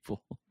of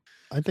people.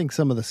 I think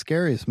some of the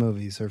scariest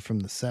movies are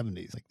from the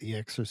 70s, like The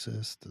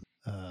Exorcist.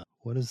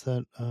 What is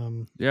that?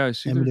 Yeah, I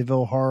see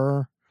Amityville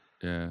Horror.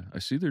 Yeah, I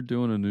see they're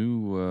doing a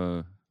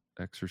new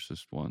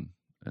Exorcist one.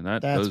 and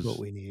that That's what does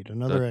we need.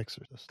 Another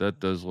Exorcist. that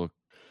does look,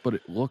 but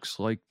it looks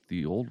like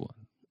the old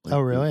one. Like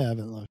Oh, really? I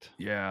haven't looked.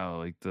 yeah,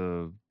 like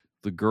the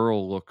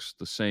girl looks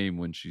the same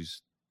when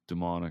she's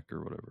demonic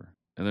or whatever.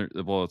 And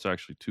well, it's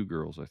actually two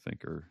girls I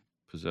think are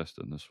possessed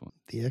in this one.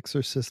 The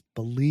Exorcist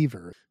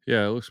Believer.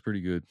 Yeah, it looks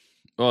pretty good.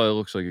 Well, it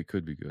looks like it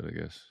could be good, I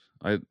guess.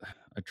 I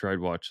tried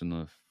watching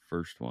the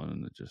first one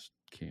and it just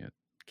can't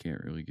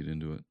really get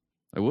into it.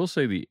 I will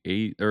say the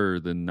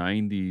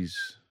 90s,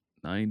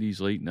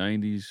 late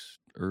 90s,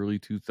 early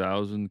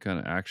 2000 kind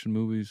of action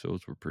movies,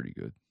 those were pretty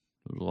good.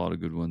 There was a lot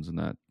of good ones in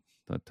that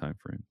time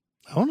frame.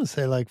 I want to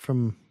say like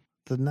from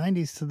the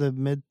 90s to the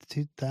mid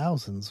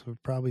 2000s were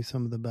probably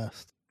some of the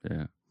best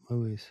Yeah.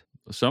 movies.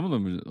 Some of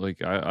them,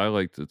 like I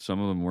liked that some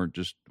of them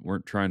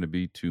weren't trying to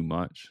be too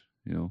much.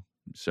 You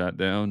sat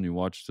down, you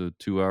watched a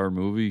 2-hour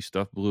movie,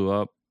 stuff blew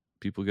up,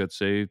 people got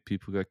saved,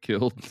 people got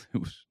killed. It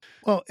was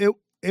Well,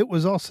 it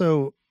was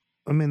also,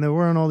 I mean, there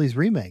weren't all these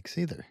remakes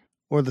either,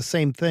 or the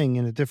same thing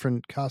in a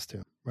different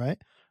costume,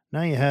 right?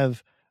 Now you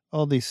have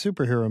all these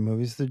superhero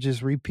movies that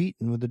just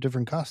repeating with a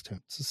different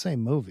costume. It's the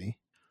same movie.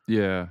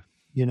 yeah.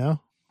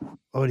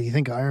 Oh, do you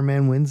think Iron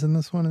Man wins in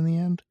this one in the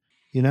end?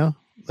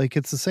 Like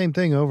it's the same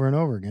thing over and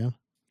over again.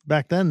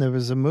 Back then there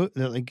was a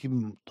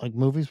like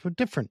movies were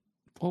different.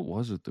 What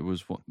was it? There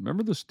was one.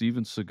 Remember the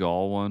Steven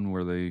Seagal one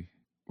where they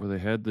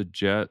had the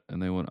jet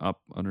and they went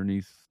up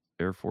underneath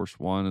Air Force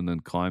One and then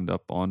climbed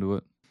up onto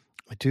it?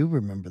 I do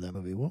remember that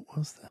movie. What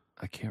was that?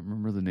 I can't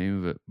remember the name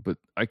of it, but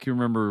I can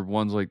remember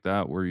ones like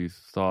that where you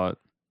thought,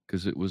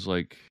 because it was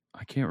like,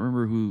 I can't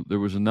remember who, there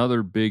was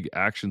another big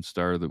action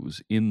star that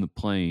was in the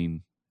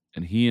plane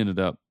and he ended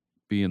up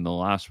being the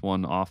last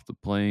one off the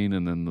plane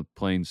and then the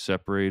plane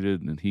separated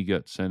and then he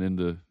got sent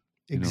into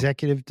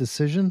Executive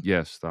Decision?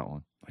 Yes, that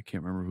one. I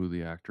can't remember who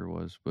the actor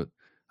was, but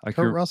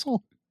Kurt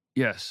Russell?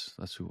 Yes,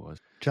 that's who it was.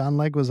 John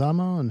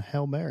Leguizamo and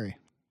Halle Berry.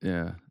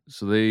 Yeah.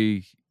 So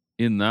they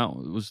in that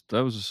was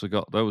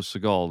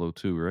Seagal though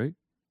too, right?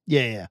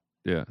 Yeah.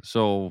 Yeah.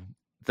 So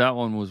that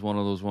one was one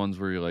of those ones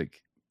where you're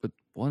like, but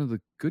one of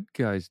the good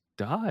guys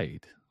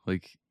died.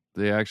 Like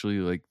they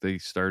actually they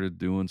started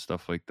doing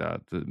stuff like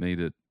that made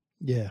it.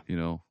 Yeah.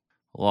 A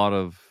lot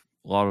of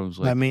them's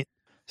like. I mean,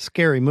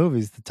 Scary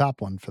Movie's the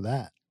top one for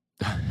that.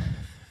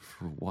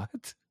 For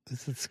what?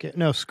 Is it scary?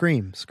 No,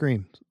 Scream.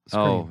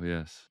 Oh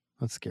yes,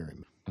 that's Scary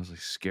Movie. I was like,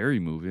 scary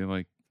movie. I'm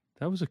like,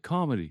 that was a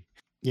comedy.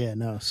 Yeah,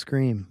 no,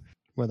 Scream.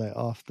 Were they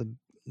off the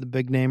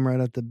big name right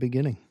at the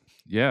beginning?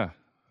 Yeah,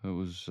 it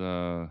was.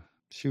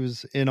 She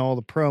was in all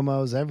the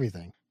promos,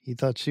 everything. He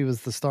thought she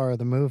was the star of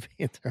the movie.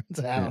 It turns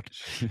out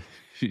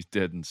she's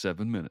dead in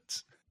 7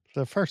 minutes.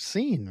 The first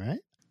scene, right?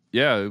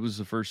 Yeah, it was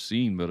the first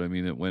scene, but I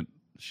mean, it went.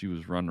 She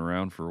was running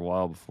around for a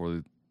while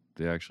before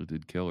they actually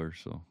did kill her.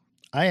 So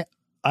I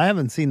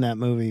haven't seen that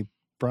movie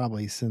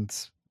probably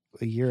since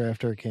a year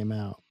after it came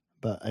out,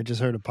 but I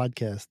just heard a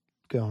podcast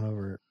going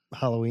over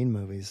Halloween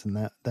movies,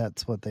 and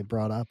that's what they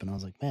brought up, and I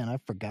was like, man, I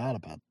forgot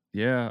about it.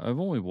 Yeah, I think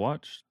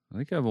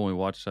I've only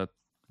watched that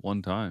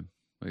one time.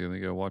 Like, I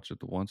think I watched it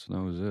the once, and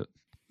that was it.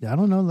 Yeah, I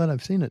don't know that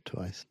I've seen it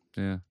twice.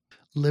 Yeah.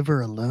 Live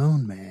Her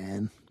Alone,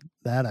 man.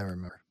 That I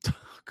remember. Oh,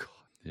 God.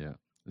 Yeah.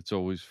 It's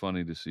always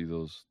funny to see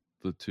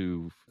the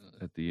two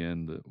at the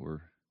end that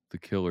were the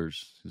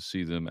killers, to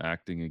see them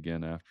acting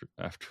again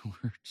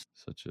afterwards.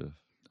 Such a,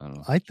 I don't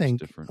know. I think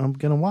different. I'm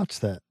going to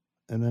watch that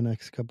in the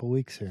next couple of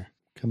weeks here.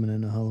 Coming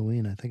into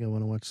Halloween, I think I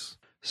want to watch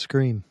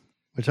Scream,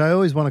 which I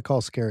always want to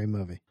call Scary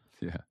Movie.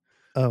 Yeah.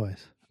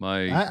 Always.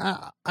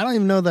 I don't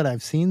even know that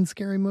I've seen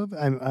Scary Movie.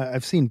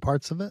 I've seen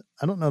parts of it.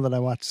 I don't know that I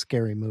watched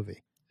Scary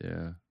Movie.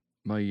 Yeah.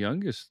 My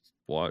youngest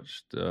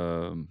watched, she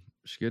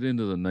got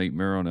into the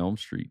Nightmare on Elm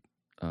Street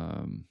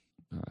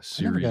series.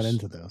 I never got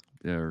into those.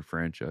 Yeah, or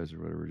franchise or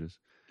whatever it is.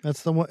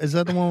 That's the one. Is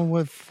that the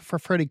one for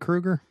Freddy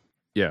Krueger?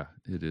 Yeah,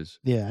 it is.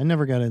 Yeah, I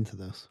never got into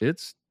those.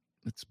 It's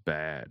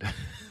bad.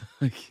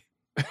 Like,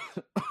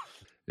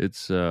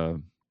 it's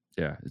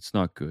it's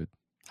not good.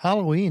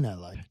 Halloween, I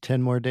like.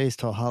 10 more days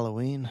till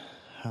Halloween.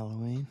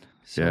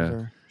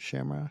 Silver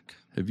Shamrock.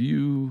 Have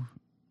you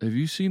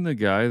seen the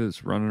guy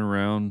that's running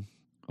around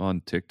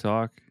on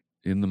TikTok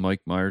in the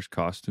Mike Myers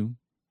costume?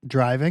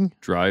 Driving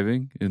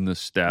in the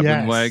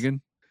stabbing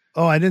wagon?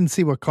 Oh, I didn't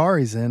see what car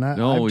he's in.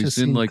 He's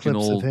in like an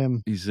old.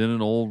 Him. He's in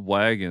an old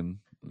wagon,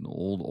 an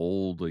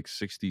old like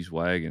 60s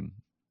wagon,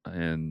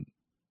 and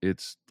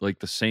it's like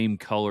the same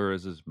color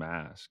as his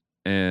mask.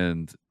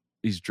 And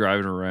he's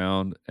driving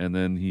around, and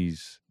then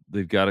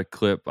they've got a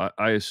clip.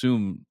 I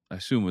assume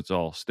it's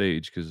all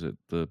staged because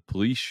the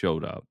police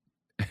showed up,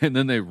 and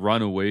then they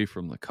run away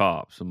from the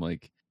cops. I'm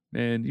like,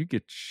 man, you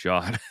get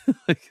shot.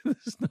 Like, this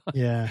is not.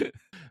 Yeah.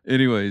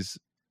 Anyways.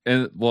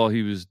 And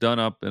he was done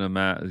up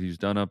in he's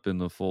done up in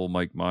the full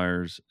Mike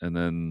Myers, and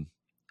then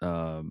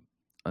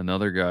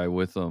another guy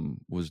with him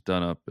was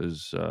done up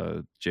as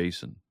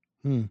Jason.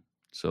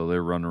 So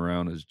they're running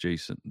around as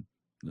Jason,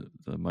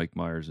 the Mike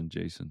Myers and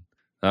Jason.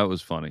 That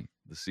was funny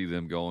to see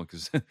them going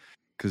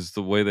because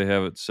the way they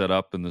have it set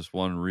up in this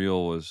one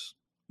reel was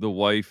the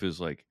wife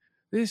is like,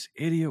 this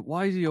idiot,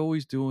 why is he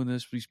always doing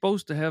this? He's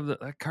supposed to have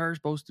that car's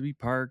supposed to be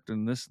parked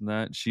and this and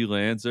that. And she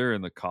lands there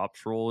and the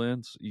cops roll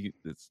in. So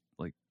it's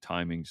like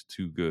timing's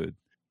too good.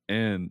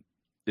 And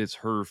it's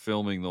her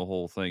filming the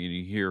whole thing. And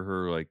you hear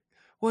her like,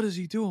 what is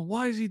he doing?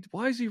 Why is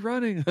he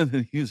running? And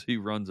then he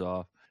runs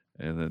off.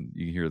 And then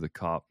you hear the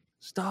cop,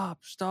 stop,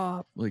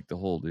 like the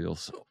whole deal.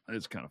 So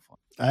it's kind of fun.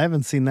 I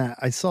haven't seen that.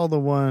 I saw the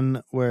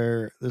one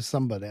where there's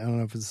somebody, I don't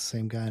know if it's the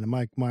same guy, in a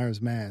Mike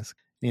Myers mask.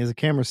 And he has a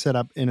camera set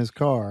up in his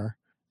car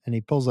and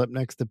he pulls up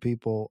next to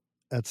people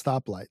at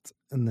stoplights.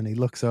 And then he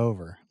looks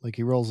over, like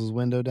he rolls his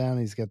window down.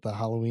 He's got the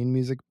Halloween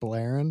music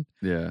blaring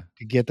Yeah.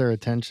 to get their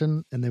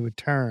attention. And they would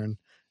turn,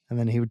 and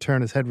then he would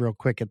turn his head real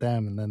quick at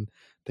them. And then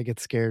they get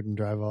scared and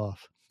drive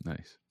off.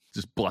 Nice.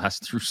 Just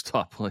blast through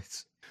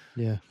stoplights.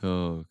 Yeah.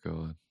 Oh,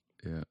 God.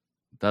 Yeah.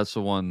 That's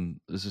the one.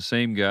 It's the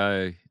same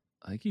guy.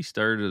 I think he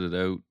started it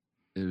out.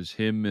 It was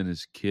him and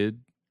his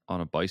kid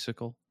on a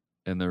bicycle,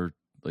 and they're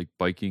like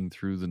biking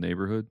through the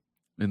neighborhood.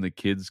 And the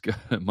kid's got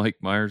a Mike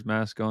Myers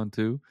mask on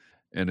too.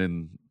 And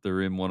then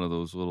they're in one of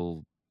those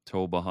little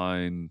tow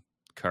behind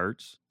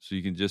carts. So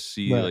you can just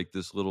see Right. like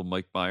this little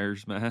Mike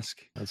Myers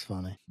mask. That's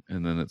funny.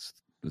 And then it's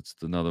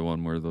another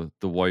one where the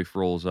wife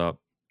rolls up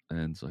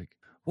and it's like,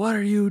 what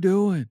are you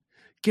doing?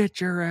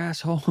 Get your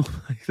ass home.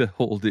 Like the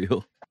whole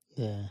deal.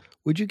 Yeah.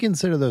 Would you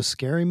consider those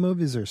scary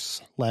movies or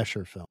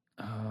slasher films?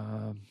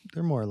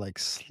 They're more like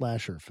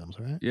slasher films,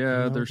 right? Yeah, You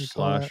know they're what you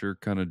call that? slasher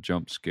kind of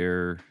jump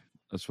scare.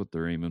 That's what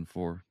they're aiming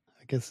for.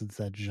 I guess it's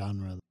that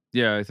genre.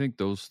 Yeah, I think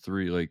those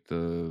three, like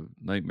the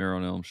Nightmare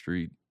on Elm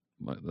Street,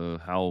 the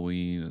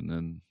Halloween, and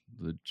then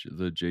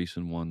the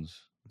Jason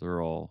ones,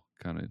 they're all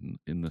kind of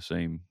in the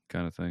same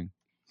kind of thing.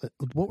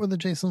 What were the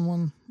Jason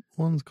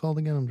ones called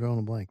again? I'm drawing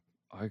a blank.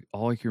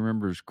 All I can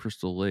remember is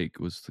Crystal Lake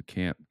was the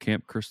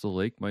Camp Crystal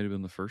Lake might have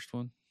been the first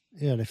one.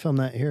 Yeah, they filmed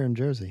that here in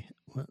Jersey.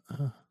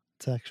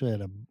 It's actually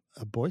at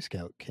a Boy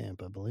Scout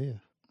camp, I believe.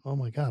 Oh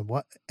my God!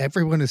 What?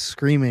 Everyone is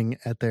screaming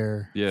at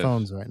their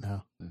phones right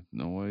now.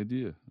 No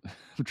idea.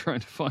 I'm trying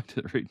to find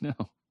it right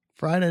now.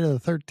 Friday the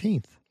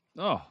 13th.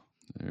 Oh,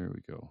 there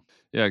we go.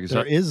 Yeah, because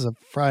there is a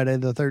Friday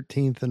the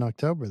 13th in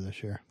October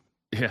this year.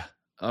 Yeah.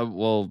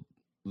 Well,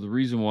 the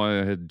reason why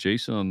I had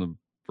Jason on the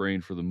brain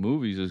for the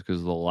movies is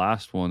because the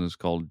last one is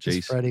called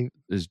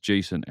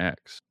Jason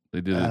X.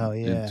 They did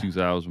it in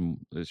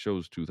 2000. It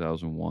shows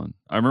 2001.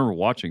 I remember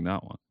watching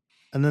that one.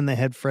 And then they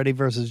had Freddy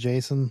versus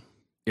Jason.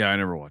 Yeah, I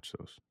never watched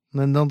those. And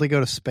then don't they go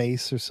to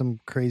space or some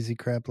crazy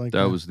crap like that?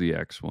 That was the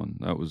X one.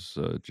 That was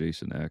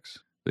Jason X.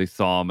 They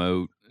thaw him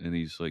out, and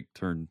he's like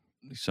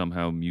he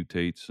somehow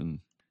mutates and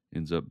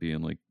ends up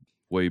being like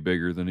way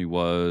bigger than he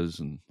was,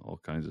 and all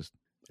kinds of.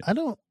 I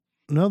don't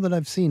know that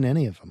I've seen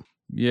any of them.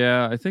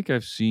 Yeah, I think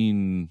I've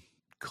seen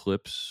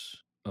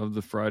clips of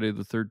the Friday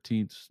the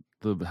 13th.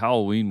 The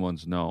Halloween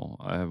ones, no,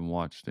 I haven't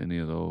watched any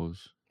of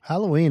those.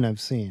 Halloween I've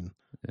seen.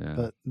 Yeah.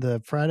 But the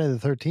Friday the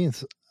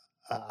 13th,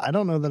 I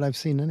don't know that I've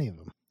seen any of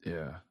them.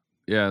 Yeah.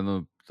 Yeah,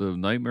 and the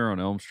Nightmare on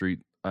Elm Street,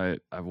 I've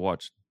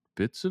watched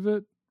bits of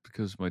it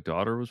because my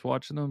daughter was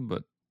watching them,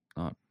 but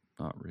not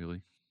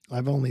really.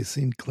 I've only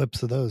seen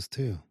clips of those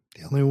too.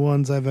 The only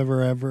ones I've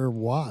ever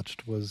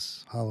watched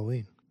was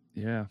Halloween.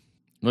 Yeah.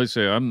 Like I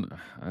say,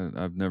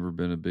 I've never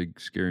been a big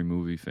scary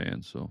movie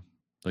fan, so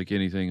like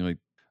anything, like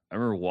I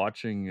remember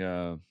watching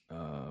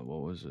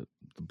what was it?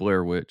 The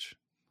Blair Witch.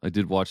 I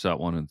did watch that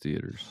one in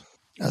theaters.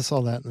 I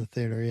saw that in the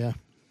theater, yeah.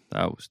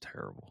 That was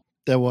terrible.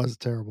 That was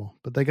terrible.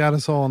 But they got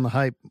us all on the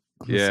hype.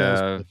 On the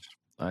sales pitch.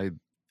 It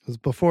was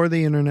before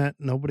the internet.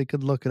 Nobody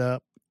could look it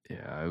up.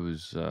 Yeah, I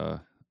was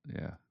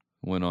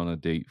went on a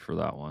date for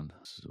that one.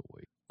 This is a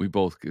wait. We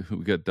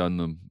got done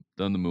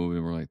the movie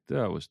and we're like,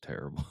 that was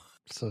terrible.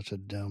 Such a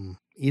dumb.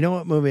 You know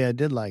what movie I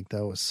did like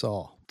though was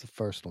Saw, the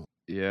first one.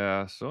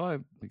 Yeah, so I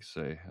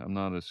say I'm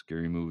not a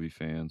scary movie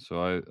fan,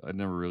 so I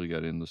never really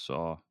got into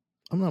Saw.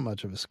 I'm not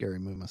much of a scary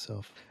movie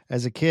myself.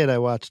 As a kid, I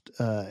watched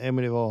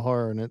Amityville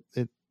Horror, and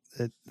it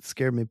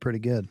scared me pretty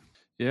good.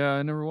 Yeah,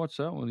 I never watched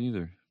that one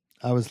either.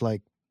 I was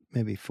like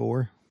maybe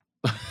 4.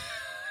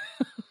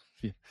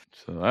 Yeah.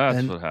 So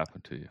that's what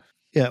happened to you.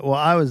 Yeah, well,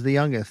 I was the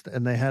youngest,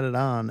 and they had it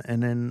on,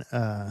 and then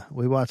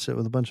we watched it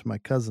with a bunch of my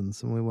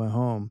cousins, and we went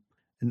home.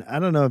 And I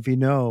don't know if you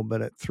know,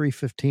 but at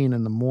 3:15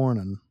 in the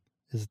morning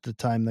is the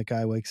time the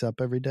guy wakes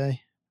up every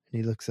day,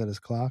 and he looks at his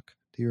clock.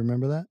 Do you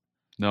remember that?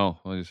 No,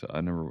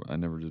 I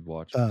never did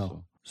watch it.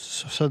 Oh,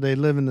 so they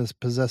live in this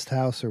possessed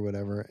house or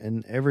whatever,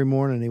 and every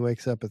morning he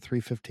wakes up at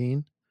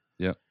 3:15.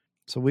 Yeah.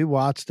 So we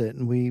watched it,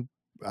 and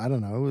I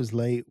don't know, it was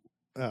late.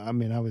 I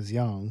mean, I was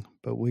young,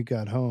 but we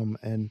got home,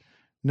 and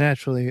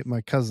naturally, my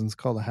cousins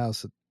call the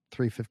house at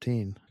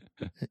 3:15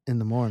 in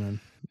the morning,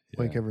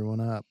 wake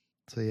everyone up.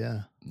 So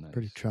yeah, nice.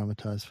 Pretty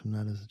traumatized from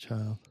that as a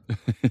child.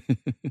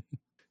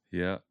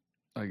 Yeah,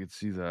 I could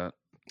see that.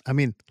 I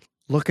mean,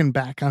 looking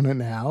back on it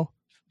now,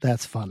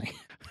 that's funny,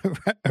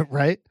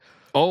 right?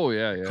 Oh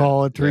yeah.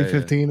 Call at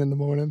 3:15 in the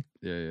morning.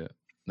 Yeah.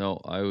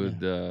 No, I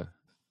would.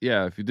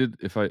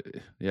 If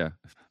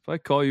I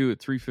call you at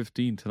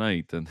 3:15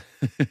 tonight, then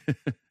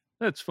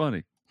that's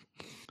funny.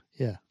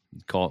 Yeah.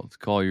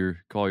 Call your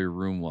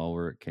room while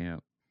we're at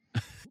camp.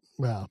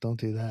 Well, don't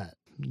do that.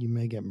 You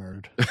may get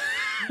murdered.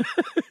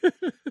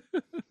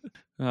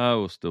 I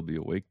will still be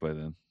awake by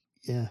then.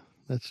 Yeah,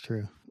 that's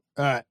true.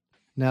 All right.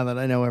 Now that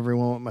I know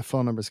everyone what my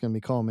phone number is going to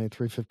be calling me at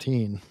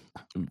 3:15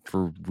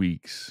 For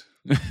weeks.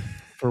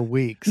 for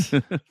weeks.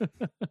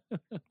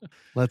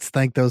 Let's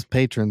thank those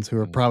patrons who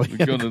are probably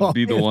going to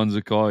be the ones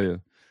that call you.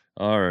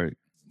 All right,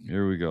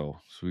 here we go.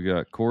 So we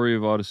got Corey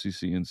of Odyssey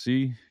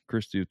CNC,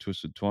 Christy of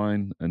Twisted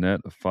Twine,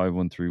 Annette of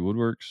 513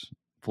 Woodworks,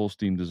 Full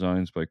Steam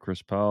Designs by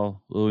Chris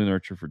Powell, Lillian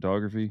Archer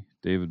Photography,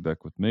 David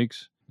Beckwith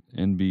Makes,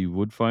 NB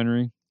Wood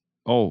Finery.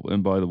 Oh,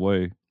 and by the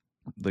way,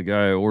 the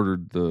guy I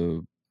ordered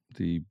the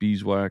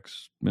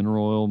beeswax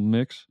mineral oil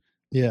mix,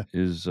 Yeah,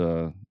 is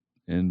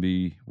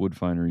NB Wood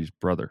Finery's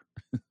brother.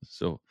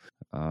 So,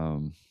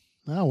 oh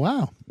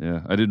wow,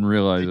 yeah, I didn't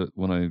realize it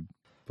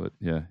but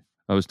yeah,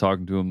 I was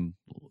talking to him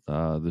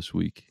this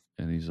week,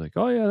 and he's like,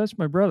 "Oh yeah, that's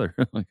my brother."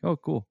 I'm like, "Oh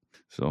cool."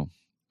 So,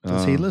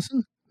 does he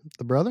listen?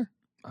 The brother?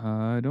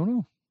 I don't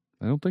know.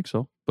 I don't think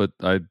so, but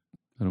I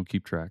don't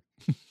keep track.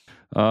 Just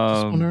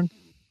wondering.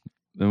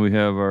 Then we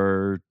have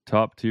our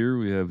top tier.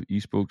 We have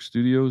Eastpoke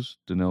Studios,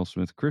 Danelle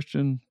Smith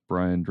Christian,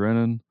 Brian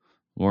Drennan,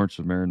 Lawrence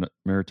of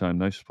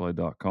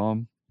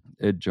MaritimeKnifeSupply.com,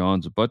 Ed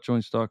Johns of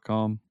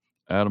ButtJoints.com,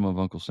 Adam of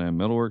Uncle Sam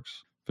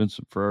Metalworks,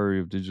 Vincent Ferrari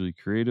of Digitally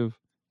Creative,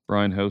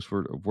 Brian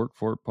Houseford of Work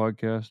For It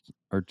Podcast,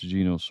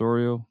 Artigino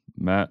Sorio,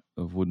 Matt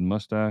of Wooden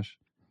Mustache,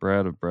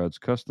 Brad of Brad's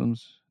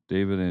Customs,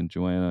 David and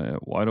Joanna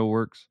at Wido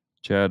Works,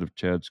 Chad of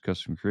Chad's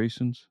Custom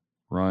Creations,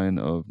 Ryan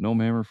of Gnome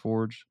Hammer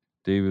Forge,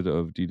 David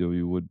of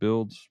DW Wood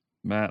Builds,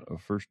 Matt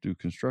of First Do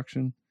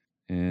Construction,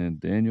 and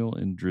Daniel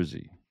and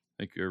Drizzy.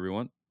 Thank you,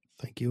 everyone.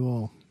 Thank you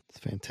all. It's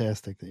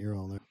fantastic that you're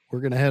all there.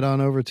 We're going to head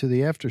on over to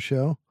the after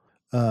show.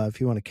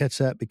 If you want to catch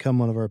that, become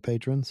one of our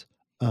patrons.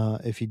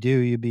 If you do,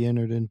 you'd be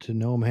entered into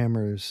Gnome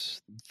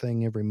Hammer's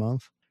thing every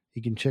month.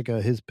 You can check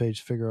out his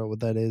page, figure out what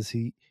that is.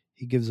 He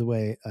gives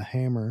away a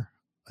hammer.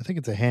 I think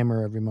it's a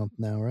hammer every month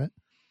now, right?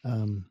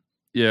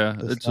 Yeah,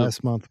 this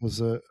last month was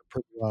a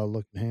pretty wild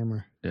looking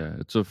hammer. Yeah,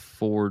 it's a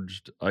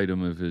forged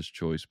item of his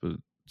choice, but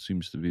it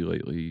seems to be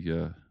lately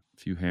a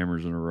few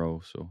hammers in a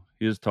row. So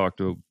he has talked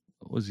to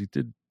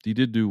he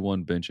did do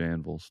one bench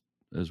anvils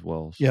as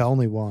well. So. Yeah,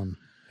 only one.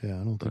 Yeah,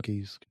 I don't think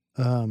he's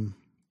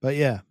but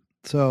yeah,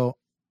 so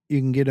you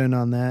can get in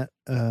on that.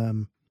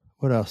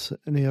 What else?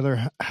 Any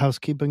other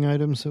housekeeping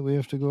items that we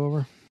have to go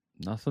over?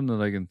 Nothing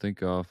that I can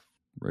think of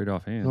right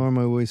offhand.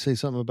 Normally we say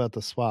something about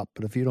the swap,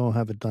 but if you don't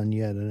have it done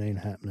yet, it ain't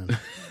happening.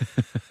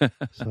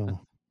 So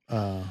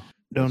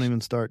don't even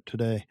start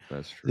today.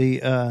 That's true.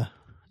 The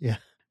yeah,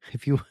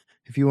 if you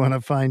want to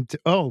find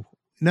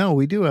no,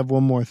 we do have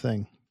one more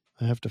thing.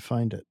 I have to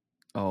find it.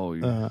 Oh,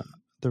 yeah.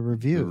 The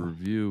review. The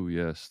review,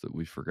 yes, that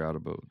we forgot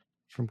about.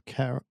 From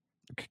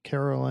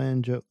Carol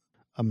Ann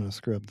I'm going to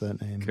screw up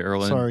that name.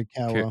 Sorry,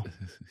 Cowo.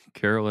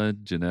 Carol Ann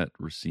Jeanette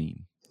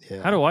Racine.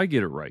 Yeah. How do I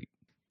get it right?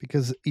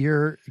 Because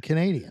you're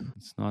Canadian.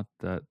 It's not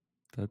that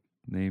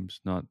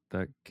name's not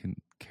that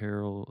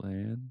Carol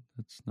Ann.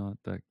 That's not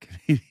that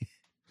Canadian.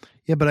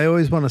 Yeah, but I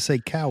always want to say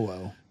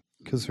Cowo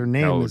because her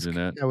name is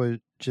Jeanette. Cowo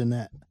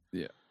Jeanette.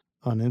 Yeah.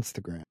 On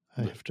Instagram.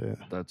 I have to.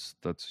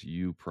 That's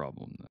you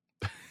problem.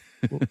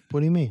 What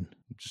do you mean?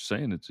 I'm just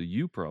saying it's a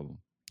you problem.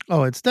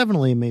 Oh, it's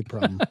definitely a me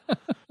problem.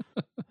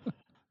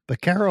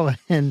 But Carol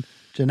and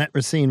Jeanette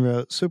Racine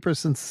wrote, super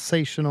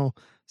sensational,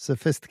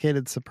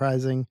 sophisticated,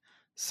 surprising,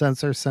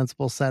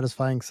 sensible,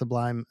 satisfying,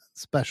 sublime,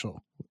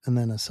 special, and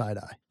then a side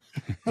eye.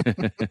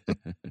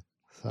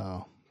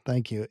 So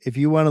thank you. If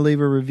you want to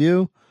leave a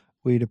review,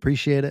 we'd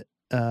appreciate it.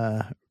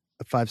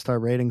 5-star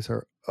ratings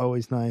are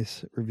always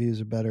nice. Reviews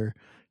are better.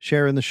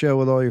 Sharing the show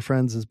with all your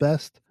friends is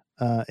best.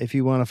 If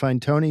you want to find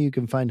Tony, you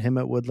can find him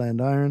at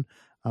Woodland Iron.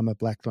 I'm at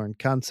Blackthorn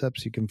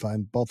Concepts. You can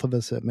find both of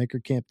us at Maker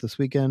Camp this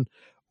weekend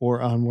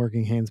or on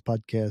Working Hands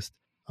Podcast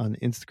on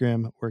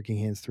Instagram, Working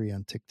Hands 3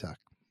 on TikTok.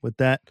 With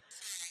that,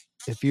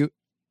 if you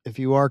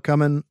are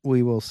coming,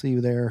 we will see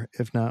you there.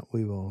 If not,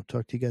 we will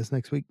talk to you guys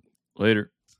next week. Later.